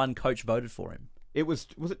only one coach voted for him. Was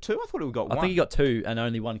it 2? I thought it got 1. I think he got 2, and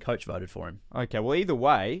only one coach voted for him. Okay, well, either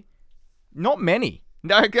way, not many.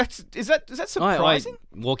 No, is that surprising?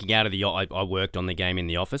 Walking out of I worked on the game in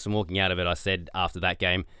the office, and walking out of it, I said after that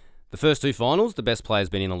game, the first 2 finals, the best player's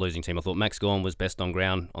been in the losing team. I thought Max Gawn was best on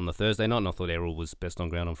ground on the Thursday night, and I thought Errol was best on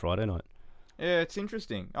ground on Friday night. Yeah, it's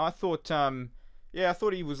interesting. I thought... I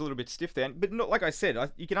thought he was a little bit stiff there. But not, like I said,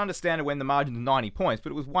 you can understand it when the margin's 90 points,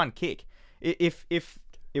 but it was 1 kick. If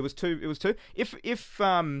it was 2, it was 2.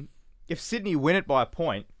 If Sydney win it by a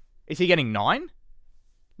point, is he getting 9?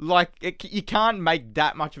 Like, you can't make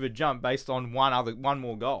that much of a jump based on one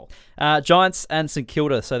more goal. Giants and St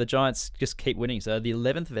Kilda. So the Giants just keep winning. So the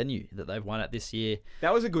 11th venue that they've won at this year.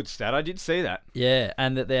 That was a good stat. I did see that. Yeah,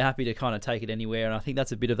 and that they're happy to kind of take it anywhere. And I think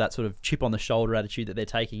that's a bit of that sort of chip on the shoulder attitude that they're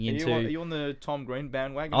taking into. Are you on the Tom Green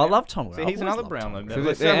bandwagon? I love Tom Green. See, he's another Brownlow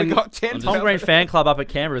member. Got 10. Tom Green fan club up at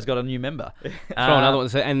Canberra has got a new member. Throw another one.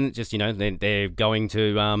 And just, they're going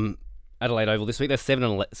to... Adelaide Oval this week. They're 7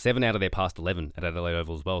 out of their past 11 at Adelaide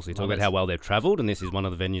Oval as well. So you talk about how well they've travelled, and this is one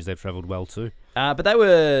of the venues they've travelled well too. But they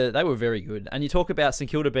were very good. And you talk about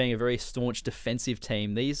St Kilda being a very staunch defensive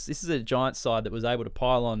team. This is a Giants side that was able to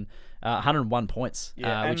pile on 101 points,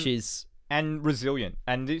 which is and resilient.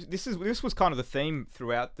 And this was kind of the theme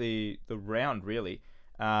throughout the round, really.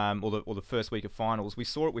 Or the first week of finals. We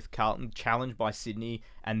saw it with Carlton, challenged by Sydney,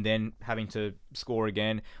 and then having to score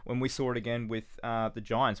again. When we saw it again with the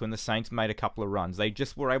Giants, when the Saints made a couple of runs, they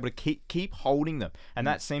just were able to keep holding them, and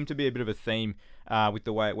that seemed to be a bit of a theme with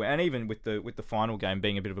the way it went, and even with the final game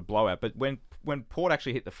being a bit of a blowout. But when Port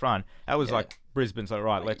actually hit the front, that was like Brisbane's like,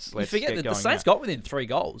 right, let's forget get that going the Saints now. got within 3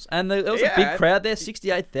 goals, and there was a big crowd there.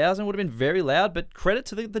 68,000 would have been very loud, but credit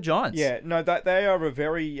to the Giants. Yeah, no, they are a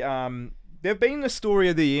very they've been the story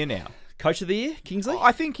of the year now. Coach of the year, Kingsley?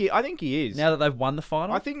 I think he is. Now that they've won the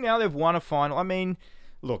final? I think now they've won a final. I mean,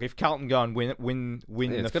 look, if Carlton go and win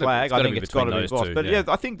the flag, I think it's got to be Voss. But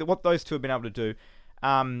I think that what those two have been able to do,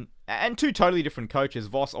 and 2 totally different coaches.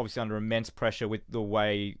 Voss obviously under immense pressure with the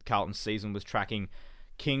way Carlton's season was tracking.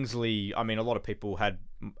 Kingsley, I mean, a lot of people had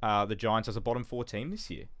the Giants as a bottom 4 team this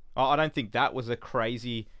year. I don't think that was a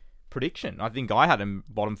crazy prediction. I think I had him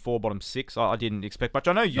bottom 4, bottom 6. I didn't expect much.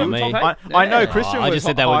 I know you. I know Christian. I just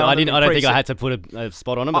said that. I don't think I had to put a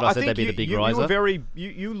spot on him, but I said that'd be the big riser.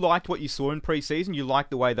 You liked what you saw in pre-season. You liked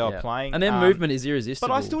the way they were playing, and their movement is irresistible.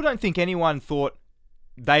 But I still don't think anyone thought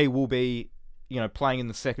they will be playing in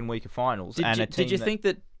the second week of finals. Did you think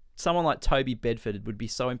that someone like Toby Bedford would be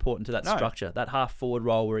so important to that structure, that half forward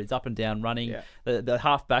role where he's up and down running? Yeah. The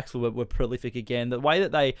half backs were prolific again. The way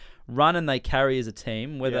that they run and they carry as a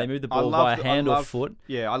team, whether they move the ball by a hand or foot.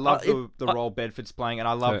 Yeah, I love the role Bedford's playing, and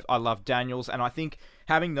I love Daniels, and I think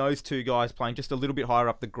having those two guys playing just a little bit higher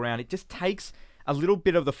up the ground, it just takes a little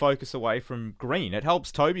bit of the focus away from Green. It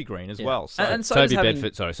helps Toby Green as well. So. And so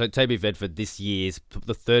Toby Bedford this year's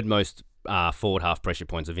the third most forward half pressure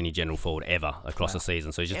points of any general forward ever across the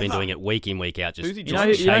season. So he's just been doing it week in, week out. Just you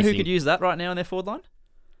know who could use that right now in their forward line?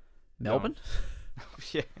 Melbourne.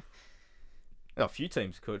 Yeah, a few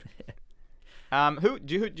teams could. Who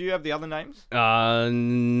do you have the other names? No,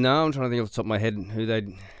 I'm trying to think off the top of my head who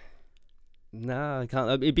they'd. No, I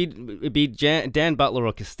can't. It'd be Dan Butler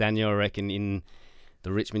or Castagno, I reckon, in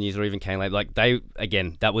the Richmond years, or even Kane Lake. Like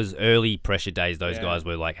that was early pressure days. Those guys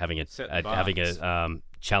were like having a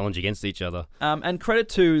challenge against each other. And credit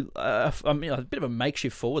to a bit of a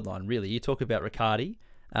makeshift forward line, really. You talk about Riccardi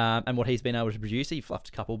and what he's been able to produce. He fluffed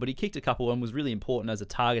a couple, but he kicked a couple and was really important as a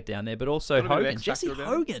target down there. But also Hogan, Jesse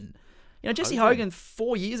Hogan. Jesse Hogan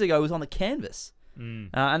 4 years ago was on the canvas.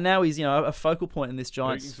 And now he's a focal point in this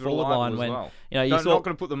Giants forward line. When you're not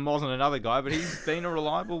going to put the Moz on another guy, but he's been a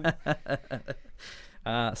reliable.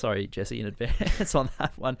 Sorry, Jesse, in advance on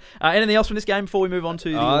that one. Anything else from this game before we move on to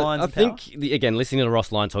the lines? I think again, listening to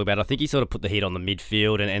Ross Lyon talk about it, I think he sort of put the heat on the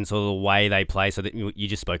midfield and sort of the way they play. So that you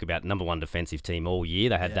just spoke about number one defensive team all year.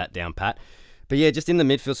 They had that down pat. But yeah, just in the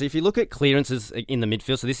midfield. So if you look at clearances in the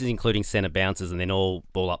midfield, so this is including centre bounces and then all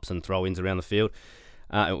ball ups and throw-ins around the field.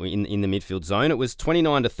 In the midfield zone, it was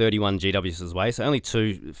 29 to 31 GWS's way, so only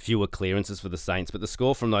 2 fewer clearances for the Saints, but the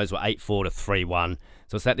score from those were 8-4 to 3-1.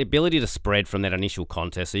 So it's that ability to spread from that initial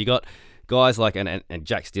contest. So you got guys like, and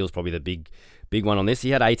Jack Steele's probably the big one on this. He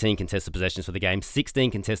had 18 contested possessions for the game,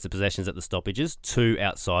 16 contested possessions at the stoppages, 2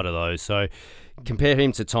 outside of those. So compare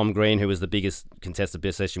him to Tom Green, who was the biggest contested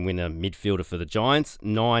possession winner midfielder for the Giants,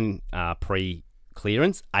 9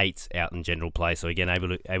 pre-clearance, 8 out in general play. So again, able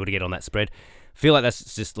to get on that spread. Feel like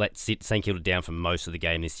that's just let St Kilda down for most of the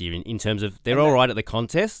game this year in terms of they're all right at the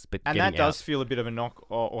contest, but and that does feel a bit of a knock,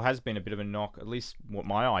 or has been a bit of a knock, at least what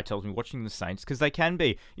my eye tells me watching the Saints, because they can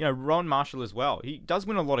be, Ron Marshall as well. He does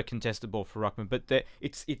win a lot of contested ball for Ruckman, but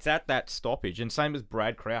it's at that stoppage, and same as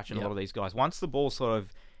Brad Crouch and a lot of these guys. Once the ball sort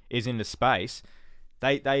of is into space,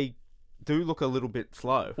 they do look a little bit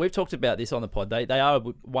slow. We've talked about this on the pod. They are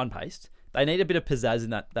one-paced. They need a bit of pizzazz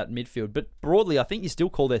in that midfield. But broadly, I think you still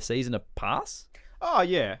call their season a pass. Oh,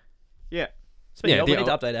 yeah. Yeah. We need to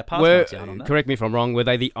update our pass marks down on that. Correct me if I'm wrong. Were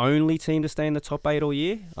they the only team to stay in the top 8 all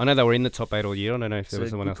year? I know they were in the top 8 all year. I don't know if there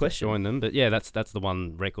was someone else that joined them. But yeah, that's the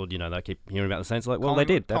one record, they keep hearing about the Saints. Like, well, they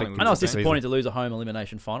did. I know it's disappointing to lose a home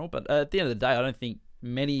elimination final, but at the end of the day, I don't think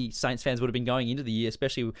many Saints fans would have been going into the year,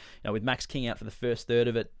 especially with Max King out for the first third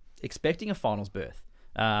of it, expecting a finals berth.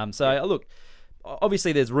 Look,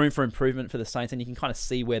 obviously there's room for improvement for the Saints, and you can kind of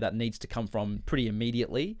see where that needs to come from pretty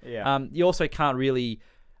immediately. Yeah. You also can't really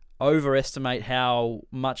overestimate how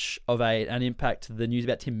much of an impact the news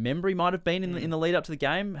about Tim Membry might have been in the lead up to the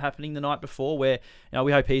game happening the night before, where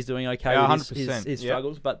we hope he's doing okay with his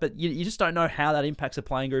struggles, but you just don't know how that impacts a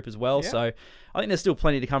playing group as well. So I think there's still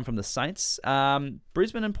plenty to come from the Saints.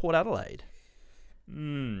 Brisbane and Port Adelaide.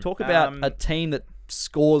 Talk about a team that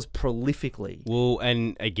scores prolifically. Well,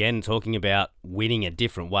 and again, talking about winning a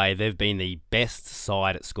different way, they've been the best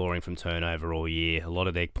side at scoring from turnover all year. A lot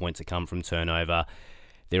of their points have come from turnover.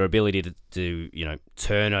 Their ability to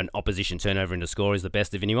turn an opposition turnover into score is the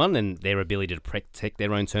best of anyone, and their ability to protect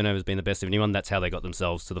their own turnover has been the best of anyone. That's how they got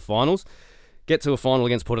themselves to the finals. Get to a final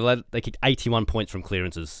against Port Adelaide, they kicked 81 points from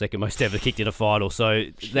clearances, second most ever kicked in a final. So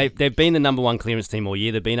they've been the number one clearance team all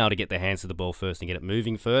year. They've been able to get their hands to the ball first and get it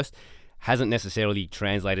moving first. Hasn't necessarily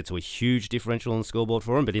translated to a huge differential on the scoreboard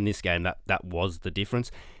for them, but in this game, that was the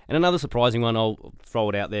difference. And another surprising one, I'll throw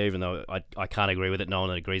it out there, even though I can't agree with it. No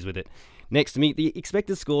one agrees with it. Next to me, the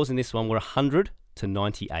expected scores in this one were 100 to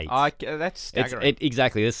 98. That's staggering.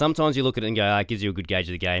 Exactly. There's sometimes you look at it and go, it gives you a good gauge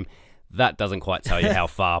of the game. That doesn't quite tell you how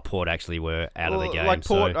far Port actually were out of the game. Like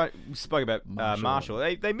Port, we spoke about Marshall.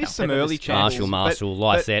 They missed some early chances. Marshall,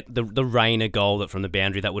 Lysette, the Rayner goal that from the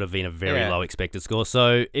boundary, that would have been a very low expected score.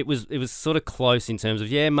 So it was sort of close in terms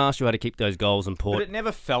of, Marshall had to keep those goals and Port. But it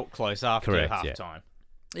never felt close after half-time.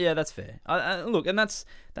 Yeah, that's fair. Look, and that's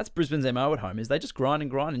Brisbane's MO at home, is they just grind,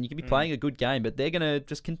 and you can be playing a good game, but they're going to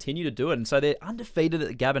just continue to do it. And so they're undefeated at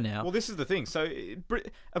the Gabba now. Well, this is the thing. So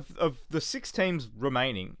of the 6 teams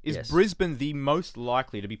remaining, is Brisbane the most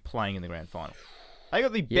likely to be playing in the grand final? They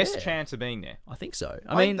got the best chance of being there. I think so.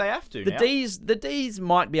 I mean, they have to. The D's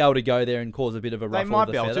might be able to go there and cause a bit of a ruffle. They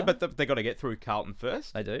might be able to, but they got to get through Carlton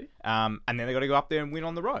first. They do. And then they got to go up there and win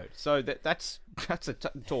on the road. So that's a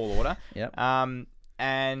tall order. Yep.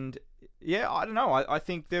 And yeah, I don't know. I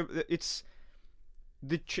think it's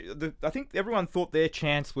I think everyone thought their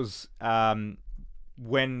chance was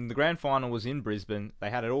when the grand final was in Brisbane. They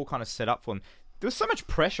had it all kind of set up for them. There was so much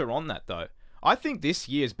pressure on that, though. I think this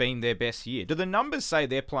year's been their best year. Do the numbers say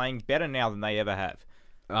they're playing better now than they ever have?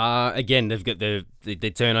 Again, they've got the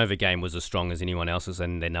turnover game was as strong as anyone else's,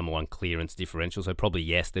 and their number one clearance differential. So probably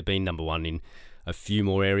yes, they've been number one in a few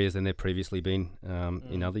more areas than they've previously been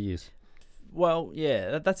in other years. Well,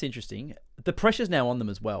 yeah, that's interesting. The pressure's now on them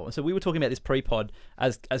as well. So we were talking about this pre-pod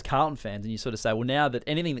as Carlton fans, and you sort of say, well, now that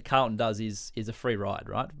anything that Carlton does is a free ride,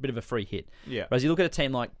 right? A bit of a free hit. Yeah. Whereas you look at a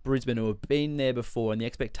team like Brisbane who have been there before, and the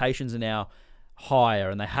expectations are now higher,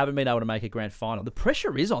 and they haven't been able to make a grand final. The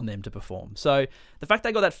pressure is on them to perform. So the fact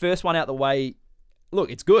they got that first one out the way, look,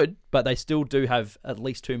 it's good, but they still do have at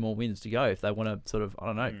least 2 more wins to go if they want to sort of, I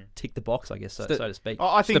don't know, tick the box, I guess, so to speak.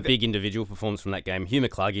 I think the big individual performance from that game, Hugh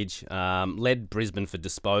McCluggage led Brisbane for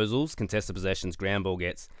disposals, contested possessions, ground ball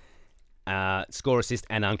gets, score assist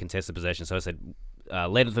and uncontested possessions. So I said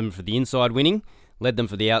led them for the inside winning, led them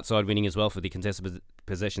for the outside winning as well for the contested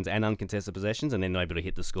possessions and uncontested possessions, and then able to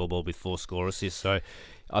hit the scoreboard with 4 score assists. So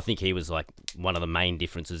I think he was like one of the main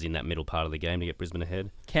differences in that middle part of the game to get Brisbane ahead.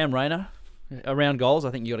 Cam Rayner, around goals,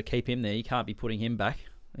 I think you got to keep him there. You can't be putting him back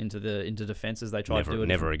into defence as they try to do it.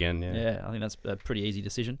 Never again, yeah. Yeah, I think that's a pretty easy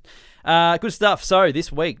decision. Good stuff. So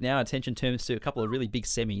this week, now attention turns to a couple of really big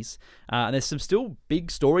semis. And there's some still big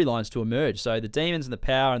storylines to emerge. So the Demons and the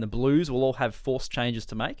Power and the Blues will all have forced changes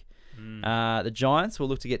to make. The Giants will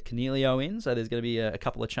look to get Cornelio in, so there's going to be a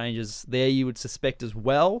couple of changes there you would suspect as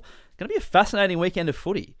well. Going to be a fascinating weekend of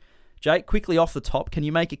footy. Jake, quickly off the top, can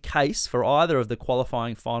you make a case for either of the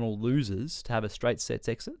qualifying final losers to have a straight sets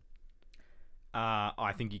exit?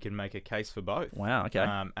 I think you can make a case for both. Wow, okay.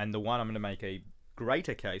 And the one I'm going to make a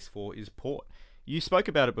greater case for is Port. You spoke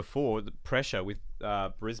about it before, the pressure with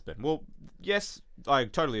Brisbane. Well, yes, I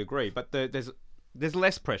totally agree, but there's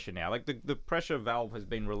less pressure now. Like the pressure valve has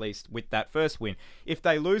been released with that first win. If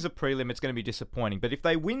they lose a prelim, it's going to be disappointing. But if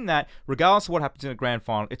they win that, regardless of what happens in a grand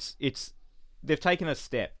final, it's they've taken a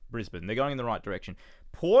step. Brisbane, they're going in the right direction.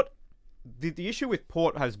 Port, the issue with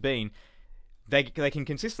Port has been they can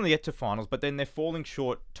consistently get to finals, but then they're falling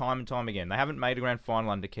short time and time again. They haven't made a grand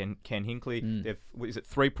final under Ken Hinkley. Is it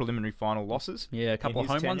 3 preliminary final losses? Yeah, a couple of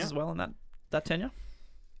home ones as well in that tenure.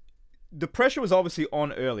 The pressure was obviously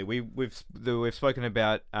on early. We've spoken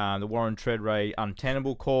about the Warren Treadray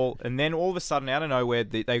untenable call, and then all of a sudden, out of nowhere,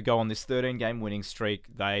 they go on this 13-game winning streak.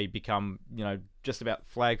 They become, just about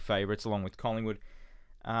flag favourites along with Collingwood.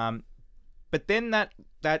 But then that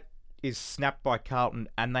is snapped by Carlton,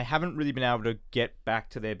 and they haven't really been able to get back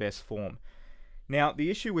to their best form. Now, the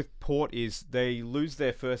issue with Port is they lose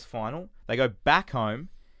their first final, they go back home,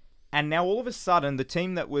 and now all of a sudden, the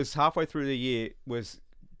team that was halfway through the year was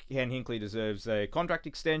Ken Hinkley deserves a contract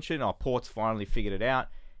extension. Port's finally figured it out.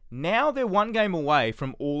 Now they're 1 game away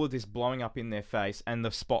from all of this blowing up in their face and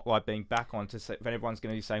the spotlight being back on when everyone's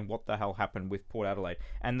going to be saying, what the hell happened with Port Adelaide?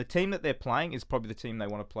 And the team that they're playing is probably the team they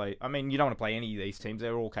want to play. I mean, you don't want to play any of these teams.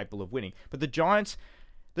 They're all capable of winning. But the Giants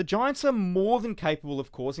are more than capable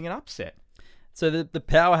of causing an upset. So the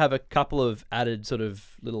Power have a couple of added sort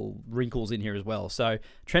of little wrinkles in here as well. So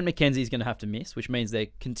Trent McKenzie's going to have to miss, which means they're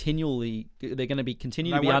going to be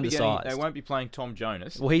undersized. They won't be playing Tom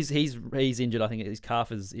Jonas. Well, he's injured. I think his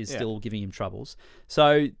calf is still giving him troubles.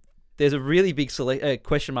 So there's a really big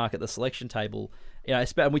question mark at the selection table.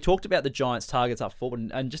 And we talked about the Giants' targets up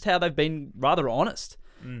forward and just how they've been rather honest.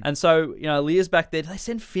 And so Lear's back there. Do they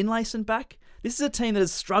send Finlayson back? This is a team that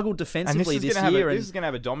has struggled defensively this year. This is going to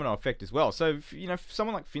have a domino effect as well. So, if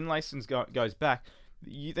someone like Finlayson goes back,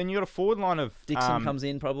 then you got a forward line of... Dixon comes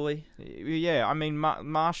in, probably. Yeah, I mean,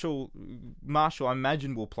 Marshall, I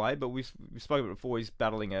imagine, will play, but we spoke about it before, he's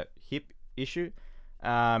battling a hip issue.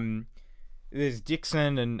 There's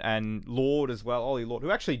Dixon and Lord as well, Ollie Lord,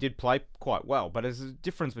 who actually did play quite well, but there's a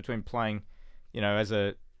difference between playing, as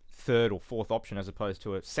a third or fourth option as opposed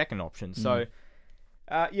to a second option. So...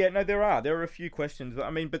 there are a few questions.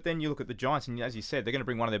 I mean, but then you look at the Giants, and as you said, they're going to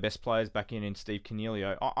bring one of their best players back in Steve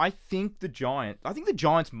Cornelio. I think the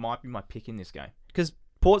Giants might be my pick in this game because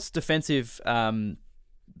Port's defensive,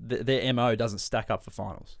 their MO doesn't stack up for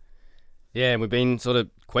finals. Yeah, and we've been sort of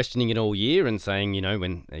questioning it all year and saying,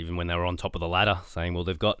 when they were on top of the ladder, saying, well,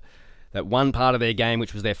 they've got that one part of their game,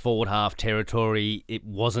 which was their forward half territory, the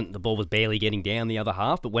ball was barely getting down the other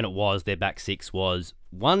half, but when it was, their back six was,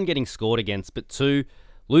 one, getting scored against, but two,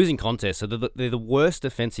 losing contests. So they're the worst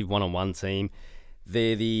defensive one-on-one team.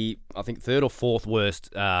 They're the, I think, third or fourth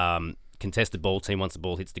worst contested ball team once the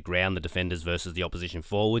ball hits the ground, the defenders versus the opposition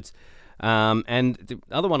forwards. And the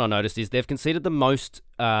other one I noticed is they've conceded the most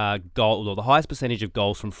goal, or the highest percentage of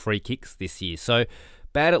goals from free kicks this year. So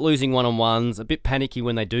bad at losing one-on-ones, a bit panicky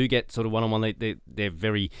when they do get sort of one-on-one. They're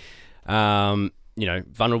very,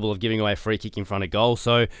 vulnerable of giving away a free kick in front of goal.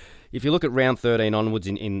 So if you look at round 13 onwards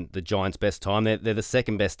in the Giants' best time, they're the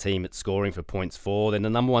second best team at scoring for points for. They're the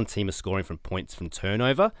number one team at scoring from points from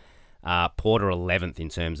turnover. Port are 11th in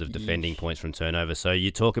terms of defending points from turnover. So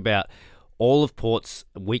you talk about all of Port's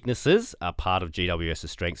weaknesses are part of GWS's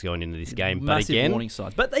strengths going into this game. Massive but again, warning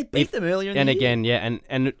signs. But they beat them earlier in the year.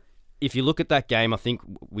 And if you look at that game, I think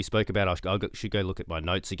we spoke about, I should go look at my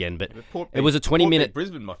notes again, but it was a 20-minute...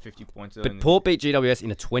 Brisbane by 50 points. But Port beat GWS in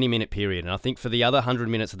a 20-minute period, and I think for the other 100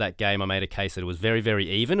 minutes of that game, I made a case that it was very, very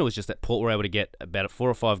even. It was just that Port were able to get about a 4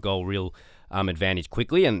 or 5 goal real advantage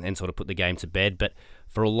quickly and sort of put the game to bed. But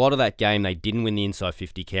for a lot of that game, they didn't win the inside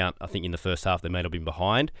 50 count. I think in the first half, they may have been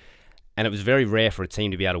behind. And it was very rare for a team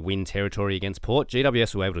to be able to win territory against Port.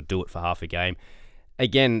 GWS were able to do it for half a game.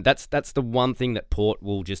 Again, that's the one thing that Port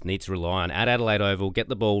will just need to rely on. At Adelaide Oval, get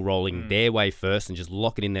the ball rolling their way first and just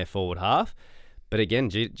lock it in their forward half. But again,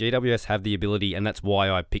 GWS have the ability, and that's why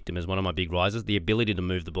I picked them as one of my big risers, the ability to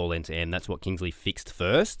move the ball end to end. That's what Kingsley fixed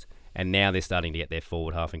first, and now they're starting to get their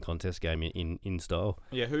forward half and contest game in style.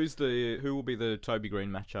 Yeah, who will be the Toby Green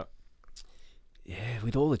matchup? Yeah,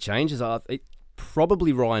 with all the changes,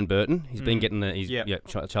 probably Ryan Burton. He's been getting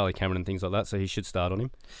Charlie Cameron and things like that, so he should start on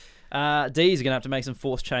him. D's are going to have to make some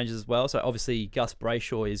forced changes as well. So obviously Gus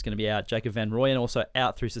Brayshaw is going to be out. Jacob Van Rooyen also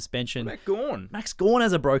out through suspension. What about Gawn? Max Gawn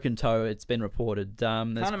has a broken toe. It's been reported.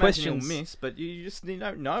 There's Can't imagine he'll miss, but you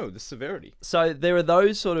don't know the severity. So there are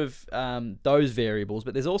those sort of those variables,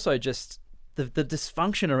 but there's also just the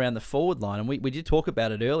dysfunction around the forward line, and we did talk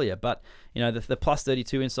about it earlier. But the plus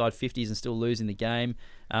 32 inside 50s and still losing the game,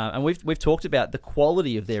 and we've talked about the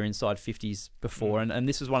quality of their inside 50s before, and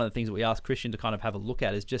this is one of the things that we asked Christian to kind of have a look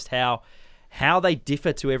at, is just how they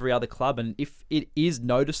differ to every other club, and if it is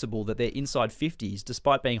noticeable that their inside 50s,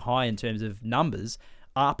 despite being high in terms of numbers,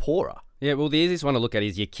 are poorer. Yeah, well, the easiest one to look at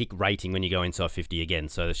is your kick rating when you go inside 50 again.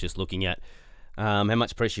 So it's just looking at how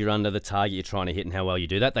much pressure you're under, the target you're trying to hit, and how well you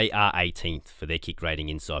do that. They are 18th for their kick rating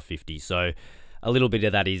inside 50. So a little bit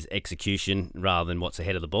of that is execution rather than what's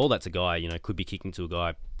ahead of the ball. That's a guy, could be kicking to a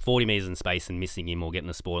guy 40 metres in space and missing him or getting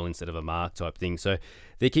a spoil instead of a mark type thing. So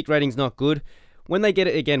their kick rating's not good. When they get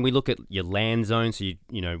it, again, we look at your land zone, so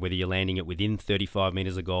whether you're landing it within 35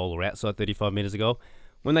 metres of goal or outside 35 metres of goal.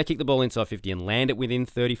 When they kick the ball inside 50 and land it within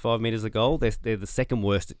 35 metres of goal, they're the second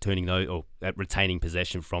worst at turning those, or at retaining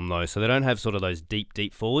possession from those. So they don't have sort of those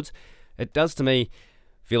deep forwards. It does, to me,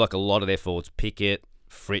 feel like a lot of their forwards, Pickett,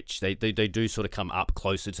 Fritsch, they do sort of come up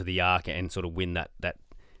closer to the arc and sort of win that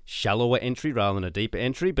shallower entry rather than a deeper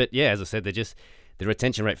entry. But yeah, as I said, the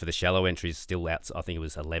retention rate for the shallow entry is still out. I think it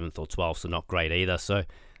was 11th or 12th, so not great either. So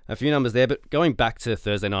a few numbers there, but going back to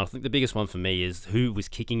Thursday night, I think the biggest one for me is who was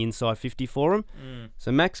kicking inside 50 for them.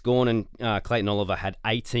 So Max Gawn and Clayton Oliver had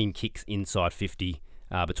 18 kicks inside 50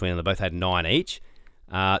 between them. They both had 9 each.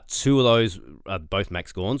 2 of those, both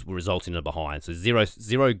Max Gawn's, will result in a behind. So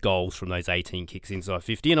zero goals from those 18 kicks inside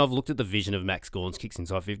 50. And I've looked at the vision of Max Gawn's kicks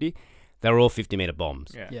inside 50. They were all 50-metre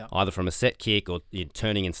bombs. Yeah. Either from a set kick or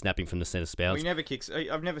turning and snapping from the centre spout. Well, he never kicks.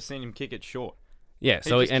 I've never seen him kick it short. Yeah,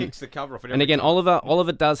 he kicks the cover off it. And again, time.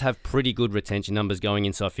 Oliver does have pretty good retention numbers going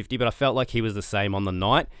inside 50, but I felt like he was the same on the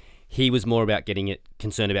night. He was more about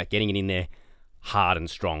concerned about getting it in there hard and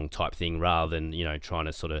strong type thing, rather than trying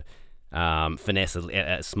to sort of finesse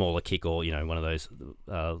a smaller kick, or one of those.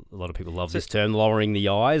 A lot of people love this term, lowering the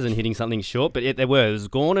eyes and hitting something short. But it was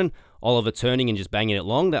Gawn and Oliver turning and just banging it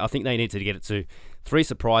long. I think they needed to get it to 3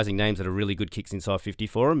 surprising names that are really good kicks inside 50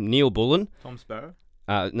 for him. Neil Bullen, Tom Sparrow.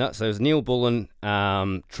 So it was Neil Bullen,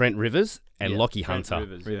 Trent Rivers, and Lockie Hunter.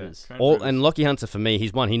 Rivers. And Lockie Hunter, for me,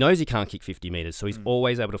 he's one. He knows he can't kick 50 metres, so he's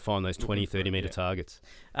always able to find those 20, 30-metre targets.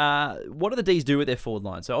 What do the Ds do with their forward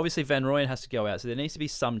line? So obviously Van Rooyen has to go out, so there needs to be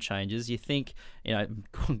some changes. You think,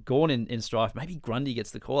 Gawn in strife, maybe Grundy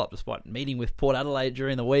gets the call-up despite meeting with Port Adelaide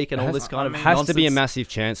during the week and all this kind of has nonsense. To be a massive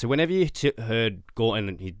chance. So whenever you heard Gawn,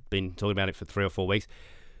 and he'd been talking about it for 3 or 4 weeks,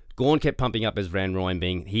 Gawn kept pumping up as Van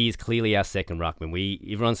Rooyen he is clearly our second ruckman.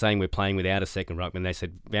 Everyone's saying we're playing without a second ruckman. They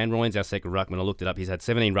said Van Rooyen's our second ruckman. I looked it up. He's had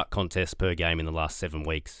 17 ruck contests per game in the last 7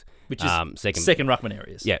 weeks. Which is second ruckman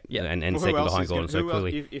areas. Yeah. And second behind Gordon. So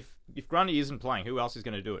clearly, if if Grundy isn't playing, who else is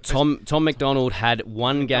going to do it? Tom McDonald had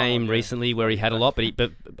one game recently where he had a lot,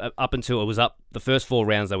 but up until it was up the first 4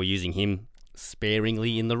 rounds, they were using him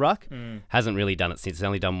sparingly in the ruck. Hasn't really done it since. He's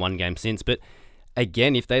only done one game since. But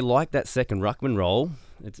again, if they like that second ruckman role,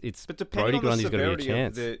 it's but depending Brodie on Grundy's the got to be a severity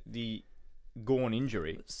chance. of the Gawn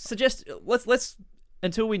injury. Let's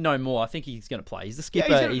until we know more. I think he's going to play. He's the skipper.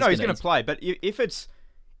 Yeah, he's going to play. But if it's,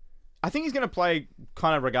 I think he's going to play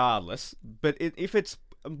kind of regardless. But if it's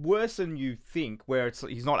worse than you think, where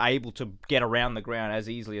he's not able to get around the ground as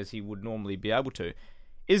easily as he would normally be able to,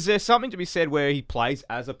 is there something to be said where he plays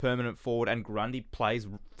as a permanent forward and Grundy plays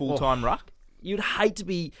full-time ruck? You'd hate to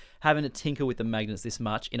be having to tinker with the magnets this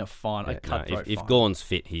much in a cutthroat final. If Gawn's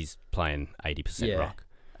fit, he's playing 80%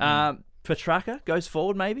 ruck. Petrarca goes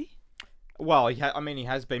forward, maybe. Well, he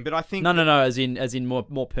has been, but I think no, as in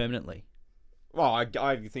more permanently. Well,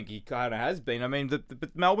 I think he kind of has been. I mean,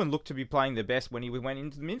 but Melbourne looked to be playing their best when he went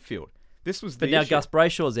into the midfield. This was the But now issue. Gus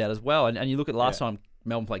Brayshaw's out as well, and you look at last time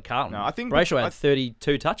Melbourne played Carlton. No, I think Brayshaw had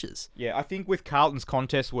 32 touches. Yeah, I think with Carlton's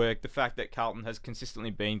contest work, the fact that Carlton has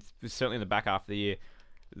consistently been, certainly in the back half of the year,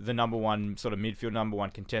 the number one sort of midfield, number one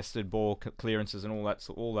contested ball clearances and all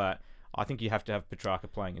that. I think you have to have Petrarca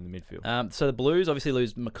playing in the midfield. So the Blues obviously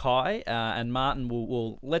lose Mackay, and Martin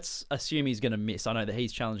will let's assume he's going to miss. I know that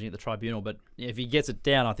he's challenging at the tribunal, but if he gets it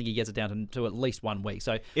down, I think he gets it down to at least 1 week.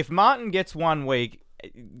 So if Martin gets 1 week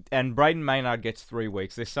and Braden Maynard gets 3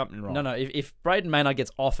 weeks, there's something wrong. No. If Braden Maynard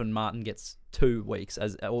gets off and Martin gets 2 weeks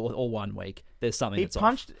or 1 week, there's something that's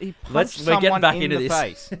off. He punched someone in the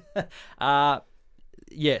face.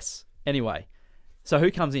 Yes. Anyway, so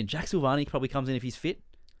who comes in? Jack Silvani probably comes in if he's fit.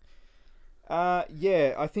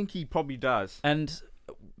 Yeah, I think he probably does. And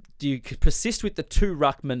do you persist with the 2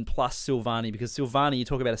 ruckmen plus Silvani? Because Silvani, you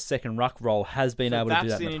talk about a second ruck role, has been able to do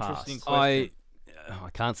that in the past. That's an interesting question. I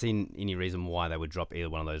can't see any reason why they would drop either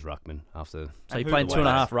one of those ruckmen after. So you're playing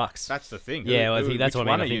 2.5 rucks. That's the thing. Yeah, I think that's what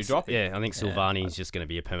I mean. Are you dropping? Yeah, I think Silvani's just going to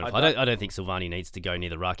be a permanent. I don't think Silvani needs to go near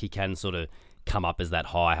the ruck. He can sort of come up as that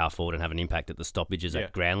high half forward and have an impact at the stoppages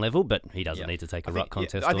at ground level, but he doesn't need to take a ruck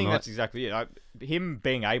contest. I think that's exactly it. Him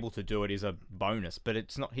being able to do it is a bonus, but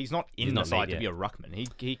it's not. He's not in the side to be a ruckman.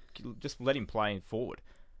 He just let him play forward.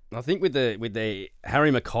 I think with the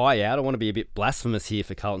Harry Mackay out, I want to be a bit blasphemous here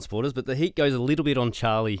for Carlton supporters, but the heat goes a little bit on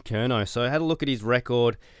Charlie Curnow. So I had a look at his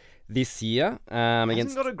record this year.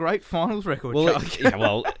 Hasn't got a great finals record,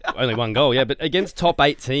 only 1 goal, but against top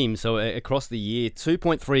 8 teams, so across the year,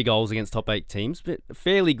 2.3 goals against top 8 teams, but a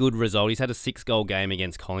fairly good result. He's had a 6-goal game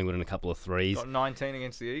against Collingwood and a couple of threes. Got 19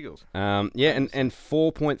 against the Eagles. And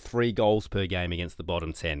 4.3 goals per game against the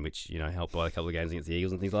bottom 10, which, helped by a couple of games against the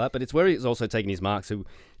Eagles and things like that. But it's where he's also taken his marks, so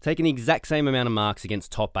taking the exact same amount of marks against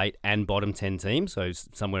top 8 and bottom 10 teams, so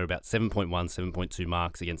somewhere about 7.1, 7.2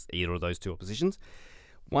 marks against either of those two oppositions.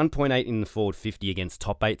 1.8 in the forward 50 against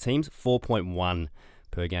top 8 teams, 4.1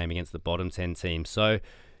 per game against the bottom 10 teams. So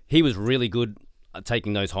he was really good at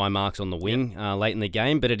taking those high marks on the wing late in the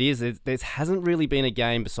game, but there hasn't really been a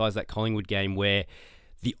game besides that Collingwood game where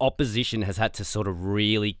the opposition has had to sort of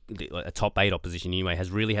really, a top 8 opposition anyway, has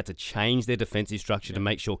really had to change their defensive structure to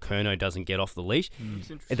make sure Curnow doesn't get off the leash.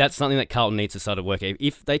 That's something that Carlton needs to sort of work out.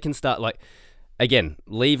 If they can start again,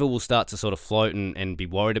 Lever will start to sort of float and be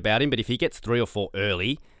worried about him, but if he gets 3 or 4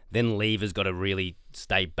 early, then Lever's got to really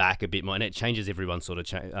stay back a bit more, and it changes everyone's sort of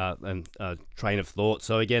train of thought.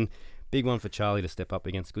 So again, big one for Charlie to step up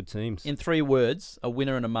against good teams. In 3 words, a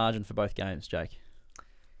winner and a margin for both games, Jake.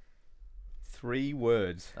 3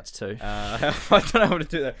 words. That's 2. I don't know how to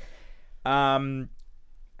do that.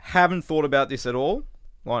 Haven't thought about this at all.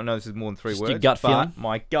 Well, I know this is more than 3 words. Your gut feeling?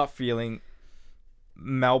 My gut feeling,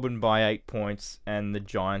 Melbourne by 8 points and the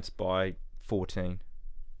Giants by 14.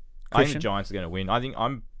 I think the Giants are going to win. I think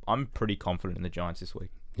I'm pretty confident in the Giants this week.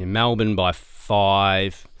 Yeah, Melbourne by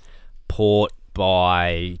 5, Port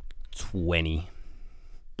by 20.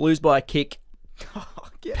 Blues by a kick.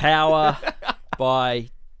 Power by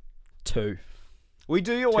 2. We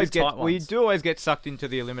do always get sucked into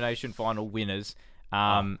the elimination final winners.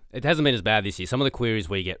 It hasn't been as bad this year. Some of the queries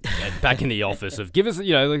we get back in the office of give us,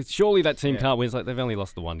 surely that team can't win. It's like they've only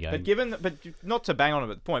lost the 1 game. But not to bang on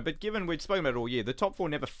it at the point, but given we'd spoken about it all year, the top 4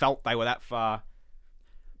 never felt they were that far.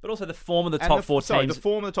 But also the form of the top 4 teams. The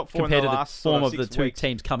form of the top 4 in compared the to last the form of 6 the 2 weeks.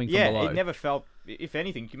 teams coming from below. It never felt. If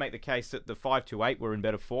anything, you make the case that the 5-8 were in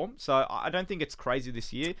better form. So I don't think it's crazy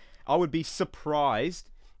this year. I would be surprised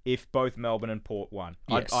if both Melbourne and Port won.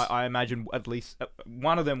 Yes. I imagine at least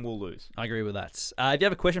one of them will lose. I agree with that. If you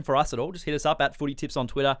have a question for us at all, just hit us up at Footy Tips on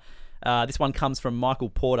Twitter. This one comes from Michael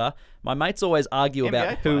Porter. My mates always argue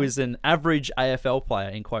about who is an average AFL player,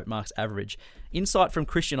 in quote marks average. Insight from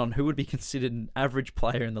Christian on who would be considered an average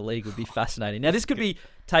player in the league would be fascinating. Now, this could be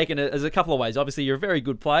taken as a couple of ways. Obviously, you're a very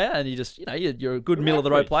good player, and you're a good middle of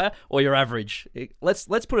the road player, or you're average. Let's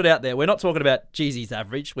put it out there. We're not talking about, geez, he's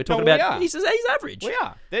average. We're talking about he's average. We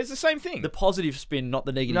are. There's the same thing. The positive spin, not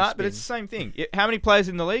the negative spin. No, but it's the same thing. How many players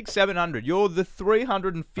in the league? 700. You're the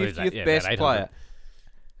 350th best player.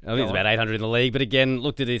 I think it's about 800 in the league, but again,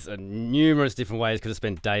 looked at this numerous different ways. Could have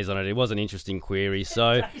spent days on it. It was an interesting query.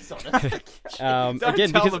 So,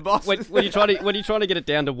 again, because when you're trying to get it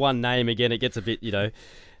down to one name, again, it gets a bit, you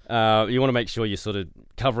want to make sure you're sort of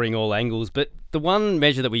covering all angles. But the one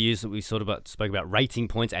measure that we use, that we sort of spoke about, rating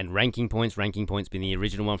points and ranking points being the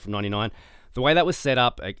original one from '99. The way that was set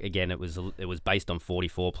up, again, it was based on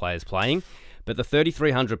 44 players playing, but the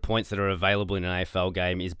 3,300 points that are available in an AFL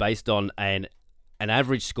game is based on an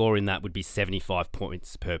average score in that would be 75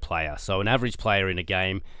 points per player. So an average player in a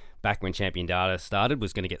game back when Champion Data started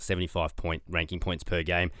was going to get 75 ranking points per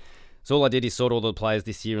game. So all I did is sort all the players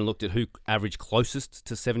this year and looked at who averaged closest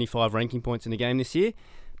to 75 ranking points in a game this year.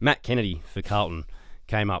 Matt Kennedy for Carlton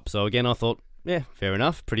came up. So again, I thought, yeah, fair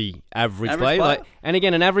enough. Pretty average player. And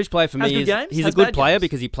again, an average player for me is he's a good player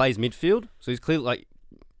because he plays midfield. So he's clearly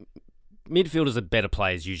midfielders are better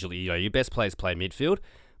players usually. Your best players play midfield.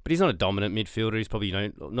 But he's not a dominant midfielder. He's probably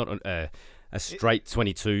not a straight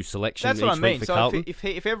 22 selection. That's what I mean. For so Carlton.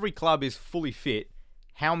 if every club is fully fit,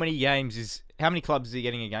 how many clubs is he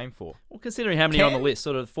getting a game for? Well, considering how many 10? on the list,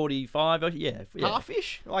 sort of 45, yeah.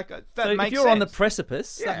 Half-ish? That so makes sense. if you're on the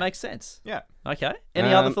precipice, that makes sense. Yeah. Okay.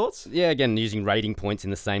 Any other thoughts? Yeah, again, using rating points in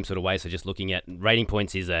the same sort of way. So just looking at rating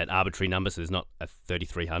points is an arbitrary number, so there's not a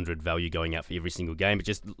 3,300 value going out for every single game, but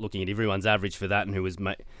just looking at everyone's average for that and who was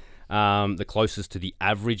the closest to the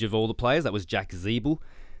average of all the players. That was Jack Zeeble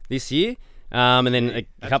this year. And then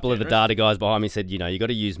a couple of the data guys behind me said, you got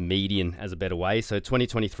to use median as a better way. So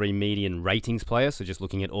 2023 median ratings player. So just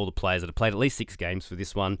looking at all the players that have played at least 6 games for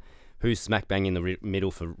this one, who's smack bang in the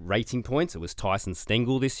middle for rating points. It was Tyson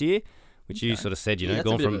Stengel this year, which you sort of said,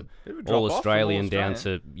 gone from all Australian down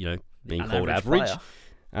to, being called average.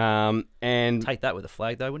 And take that with a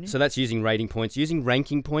flag, though, wouldn't you? So that's using rating points. Using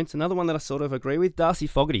ranking points, another one that I sort of agree with, Darcy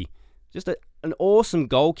Fogarty. Just an awesome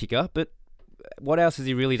goal kicker, but what else has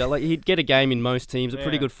he really done? He'd get a game in most teams, a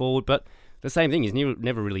pretty good forward, but the same thing, he's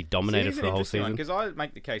never really dominated for the whole season. Because I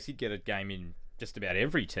make the case he'd get a game in just about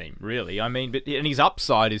every team, really. I mean, and his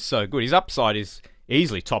upside is so good. His upside is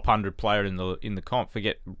easily top 100 player in the comp.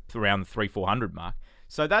 Forget around the 300-400 mark.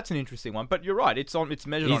 So that's an interesting one. But you're right. It's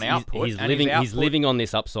measured on output. He's living on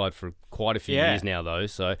this upside for quite a few years now, though.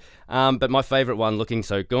 So, but my favourite one,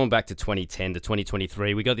 going back to 2010 to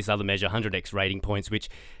 2023, we got this other measure, 100x rating points, which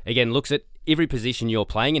again looks at every position you're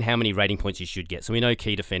playing and how many rating points you should get. So we know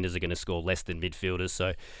key defenders are going to score less than midfielders.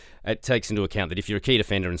 So it takes into account that if you're a key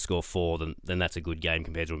defender and score 4, then that's a good game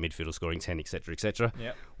compared to a midfielder scoring 10, etc., etc.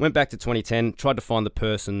 Yep. Went back to 2010, tried to find the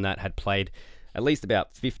person that had played at least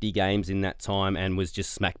about 50 games in that time and was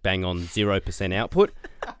just smack bang on 0% output.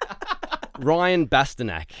 Ryan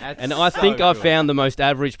Bastanak. And I think I found the most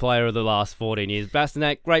average player of the last 14 years.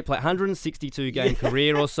 Bastanak, great player, 162 game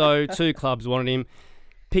career or so. 2 clubs wanted him.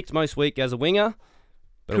 Picked most week as a winger.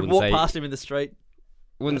 But could walk past him in the street.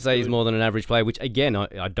 Wouldn't say he's more than an average player, which again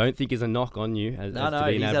I don't think is a knock on you as to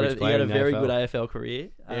be an average player. He had a very good AFL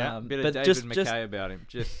career. Bit of David McKay about him.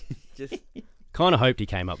 Just kind of hoped he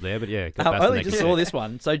came up there, but yeah. I only just saw this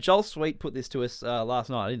one. So Joel Sweet put this to us last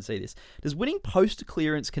night. I didn't see this. Does winning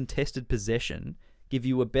post-clearance contested possession give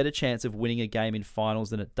you a better chance of winning a game in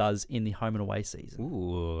finals than it does in the home and away season?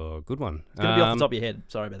 Ooh, good one. It's going to be off the top of your head.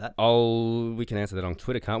 Sorry about that. We can answer that on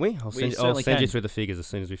Twitter, can't we? I'll send you through the figures as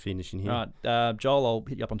soon as we finish in here. All right, Joel, I'll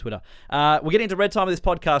hit you up on Twitter. We're getting into Red Time of this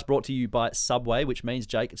podcast brought to you by Subway, which means,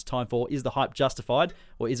 Jake, it's time for Is the Hype Justified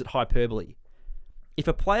or Is it Hyperbole? If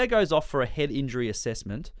a player goes off for a head injury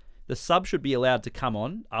assessment, the sub should be allowed to come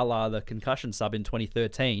on, a la the concussion sub in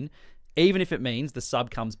 2013, even if it means the sub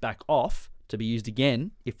comes back off to be used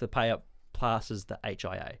again if the player passes the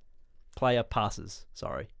HIA. Player passes,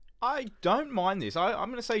 sorry. I don't mind this. I'm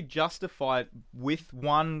going to say justified with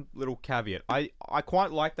one little caveat. I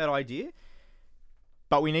quite like that idea,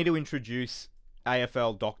 but we need to introduce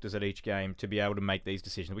AFL doctors at each game to be able to make these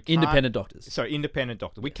decisions. Independent doctors. Sorry, independent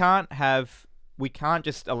doctors. We can't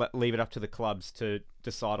just leave it up to the clubs to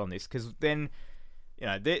decide on this, because then,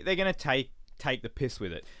 they're going to take the piss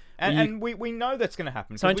with it. And we know that's going to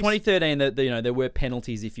happen. So in 2013, there were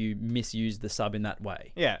penalties if you misused the sub in that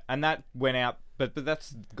way. Yeah, and that went out, but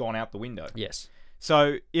that's gone out the window. Yes.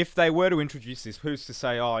 So if they were to introduce this, who's to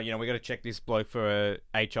say, we got to check this bloke for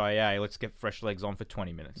a HIA, let's get fresh legs on for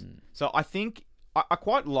 20 minutes. So I think I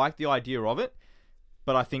quite like the idea of it,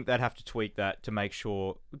 but I think they'd have to tweak that to make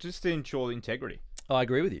sure, just to ensure the integrity. I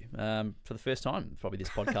agree with you. For the first time, probably this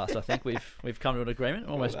podcast, I think we've come to an agreement.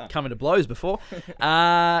 Almost come into blows before.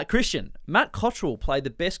 Christian, Matt Cottrell played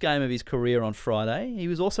the best game of his career on Friday. He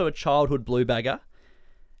was also a childhood blue bagger.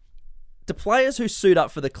 Do players who suit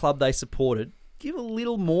up for the club they supported give a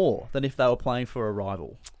little more than if they were playing for a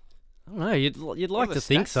rival? I don't know. You'd like to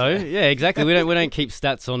think so. Yeah, exactly. We don't keep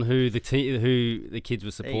stats on who the kids were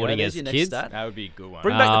supporting as kids. That would be a good one.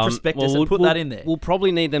 Bring back the prospectus and put that in there. We'll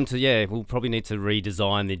probably need them to. We'll probably need to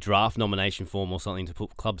redesign the draft nomination form or something to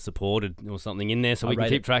put club supported or something in there so we can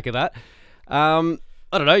keep track of that.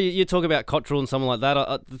 I don't know. You talk about Cottrell and someone like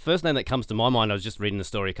that. The first name that comes to my mind, I was just reading the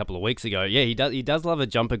story a couple of weeks ago. Yeah, he does love a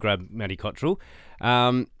jumper grab, Matty Cottrell.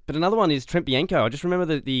 But another one is Trent Bianco. I just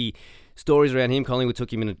remember the stories around him. Collingwood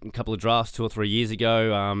took him in a couple of drafts 2 or 3 years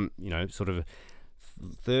ago. Sort of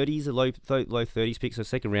 30s, a low 30s pick, so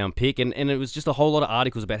second round pick, and it was just a whole lot of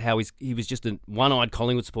articles about how he was just a one-eyed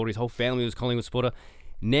Collingwood supporter. His whole family was Collingwood supporter.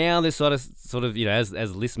 Now there's sort of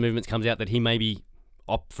as list movements comes out that he may be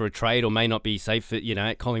opt for a trade or may not be safe for,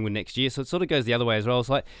 at Collingwood next year. So it sort of goes the other way as well. It's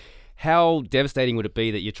like, how devastating would it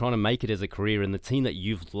be that you're trying to make it as a career and the team that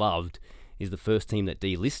you've loved is the first team that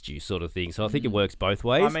delists you, sort of thing. So I think it works both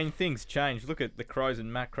ways. I mean, things change. Look at the Crows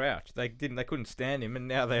and Matt Crouch. They couldn't stand him, and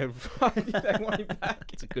now they want him back.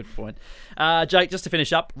 It's a good point. Jake, just to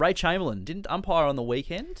finish up, Ray Chamberlain didn't umpire on the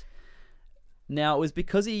weekend. Now, it was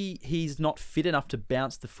because he's not fit enough to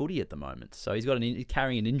bounce the footy at the moment. So he's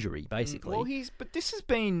carrying an injury, basically. Well, but this has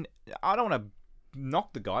been, I don't want to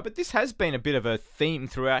knock the guy, but this has been a bit of a theme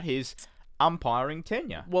throughout his umpiring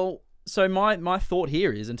tenure. Well, so my thought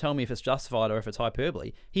here is, and tell me if it's justified or if it's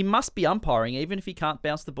hyperbole, he must be umpiring even if he can't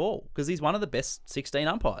bounce the ball, because he's one of the best 16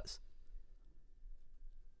 umpires.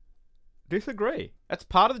 Disagree. That's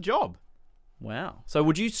part of the job. Wow. So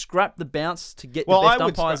would you scrap the bounce to get the best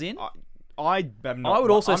umpires in? I would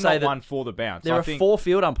also say that one for the bounce. There are 4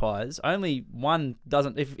 field umpires. Only one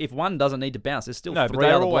doesn't. If one doesn't need to bounce, there's still 3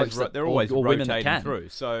 other blokes they're always or women that rotating can. through.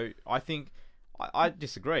 So I think I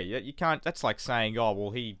disagree. You can't. That's like saying,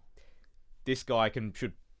 this guy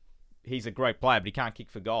he's a great player, but he can't kick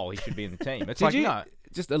for goal. He should be in the team. It's no.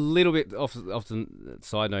 Just a little bit off the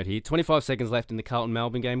side note here. 25 seconds left in the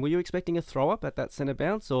Carlton-Melbourne game. Were you expecting a throw-up at that centre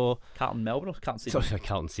bounce? Or Carlton-Melbourne or Carlton-Sydney? Sorry,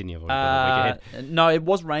 Carlton-Sydney. I've already got the week ahead. No, it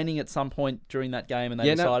was raining at some point during that game, and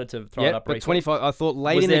they decided to throw it up but briefly. 25, I thought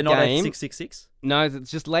late was in the there not game... a 666? No,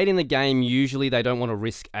 it's just late in the game. Usually they don't want to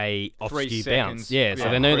risk a off-skew bounce. Yeah, so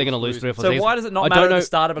they know they're going to lose 3 or 4 seconds. So why does it not matter at the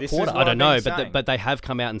start of a quarter? I don't know, but they have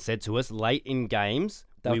come out and said to us, late in games...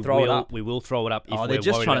 We will throw it up if they're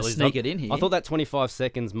just trying to sneak it in here. I thought that 25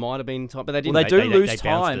 seconds might have been time, but they didn't. Well, they do lose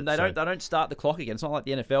time. They don't start the clock again. It's not like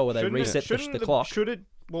the NFL where they reset the clock.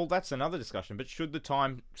 Well, that's another discussion. But should the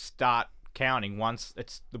time start counting once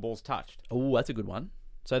the ball's touched? Oh, that's a good one.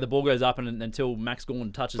 So the ball goes up until Max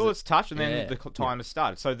Gawn touches it. Until it's touched, and then the time has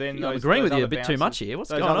started. So then I'm agreeing with you a bit too much here.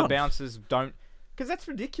 What's going on? Those other bounces don't... Because that's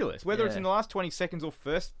ridiculous. Whether it's in the last 20 seconds or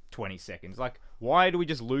first 20 seconds. Like, why do we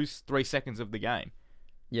just lose 3 seconds of the game?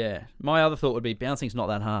 Yeah. My other thought would be bouncing's not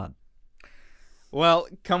that hard. Well,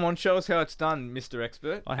 come on, show us how it's done, Mr.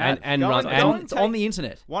 Expert. I have. It's on the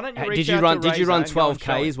internet. Why don't you did you run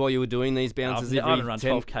 12Ks while you were doing these bounces? I haven't run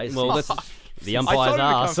 12Ks. Well, that's the umpires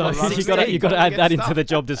are, so you got to add that into the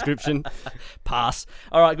job description. Pass.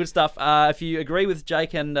 All right, good stuff. If you agree with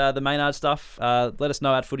Jake and the Maynard stuff, let us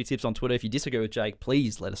know at Footy Tips on Twitter. If you disagree with Jake,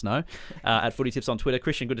 please let us know at Footy Tips on Twitter.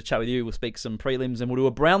 Christian, good to chat with you. We'll speak some prelims and we'll do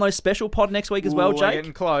a Brownlow special pod next week as well, Jake. We're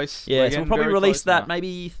getting close. Yeah, so we'll probably release that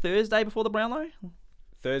maybe Thursday before the Brownlow.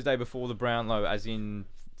 Thursday before the Brownlow, as in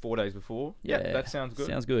 4 days before. Yeah, that sounds good.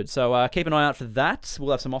 Sounds good. So keep an eye out for that.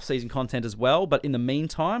 We'll have some off-season content as well. But in the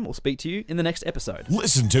meantime, we'll speak to you in the next episode.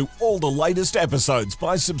 Listen to all the latest episodes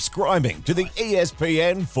by subscribing to the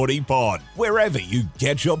ESPN Footy Pod, wherever you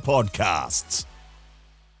get your podcasts.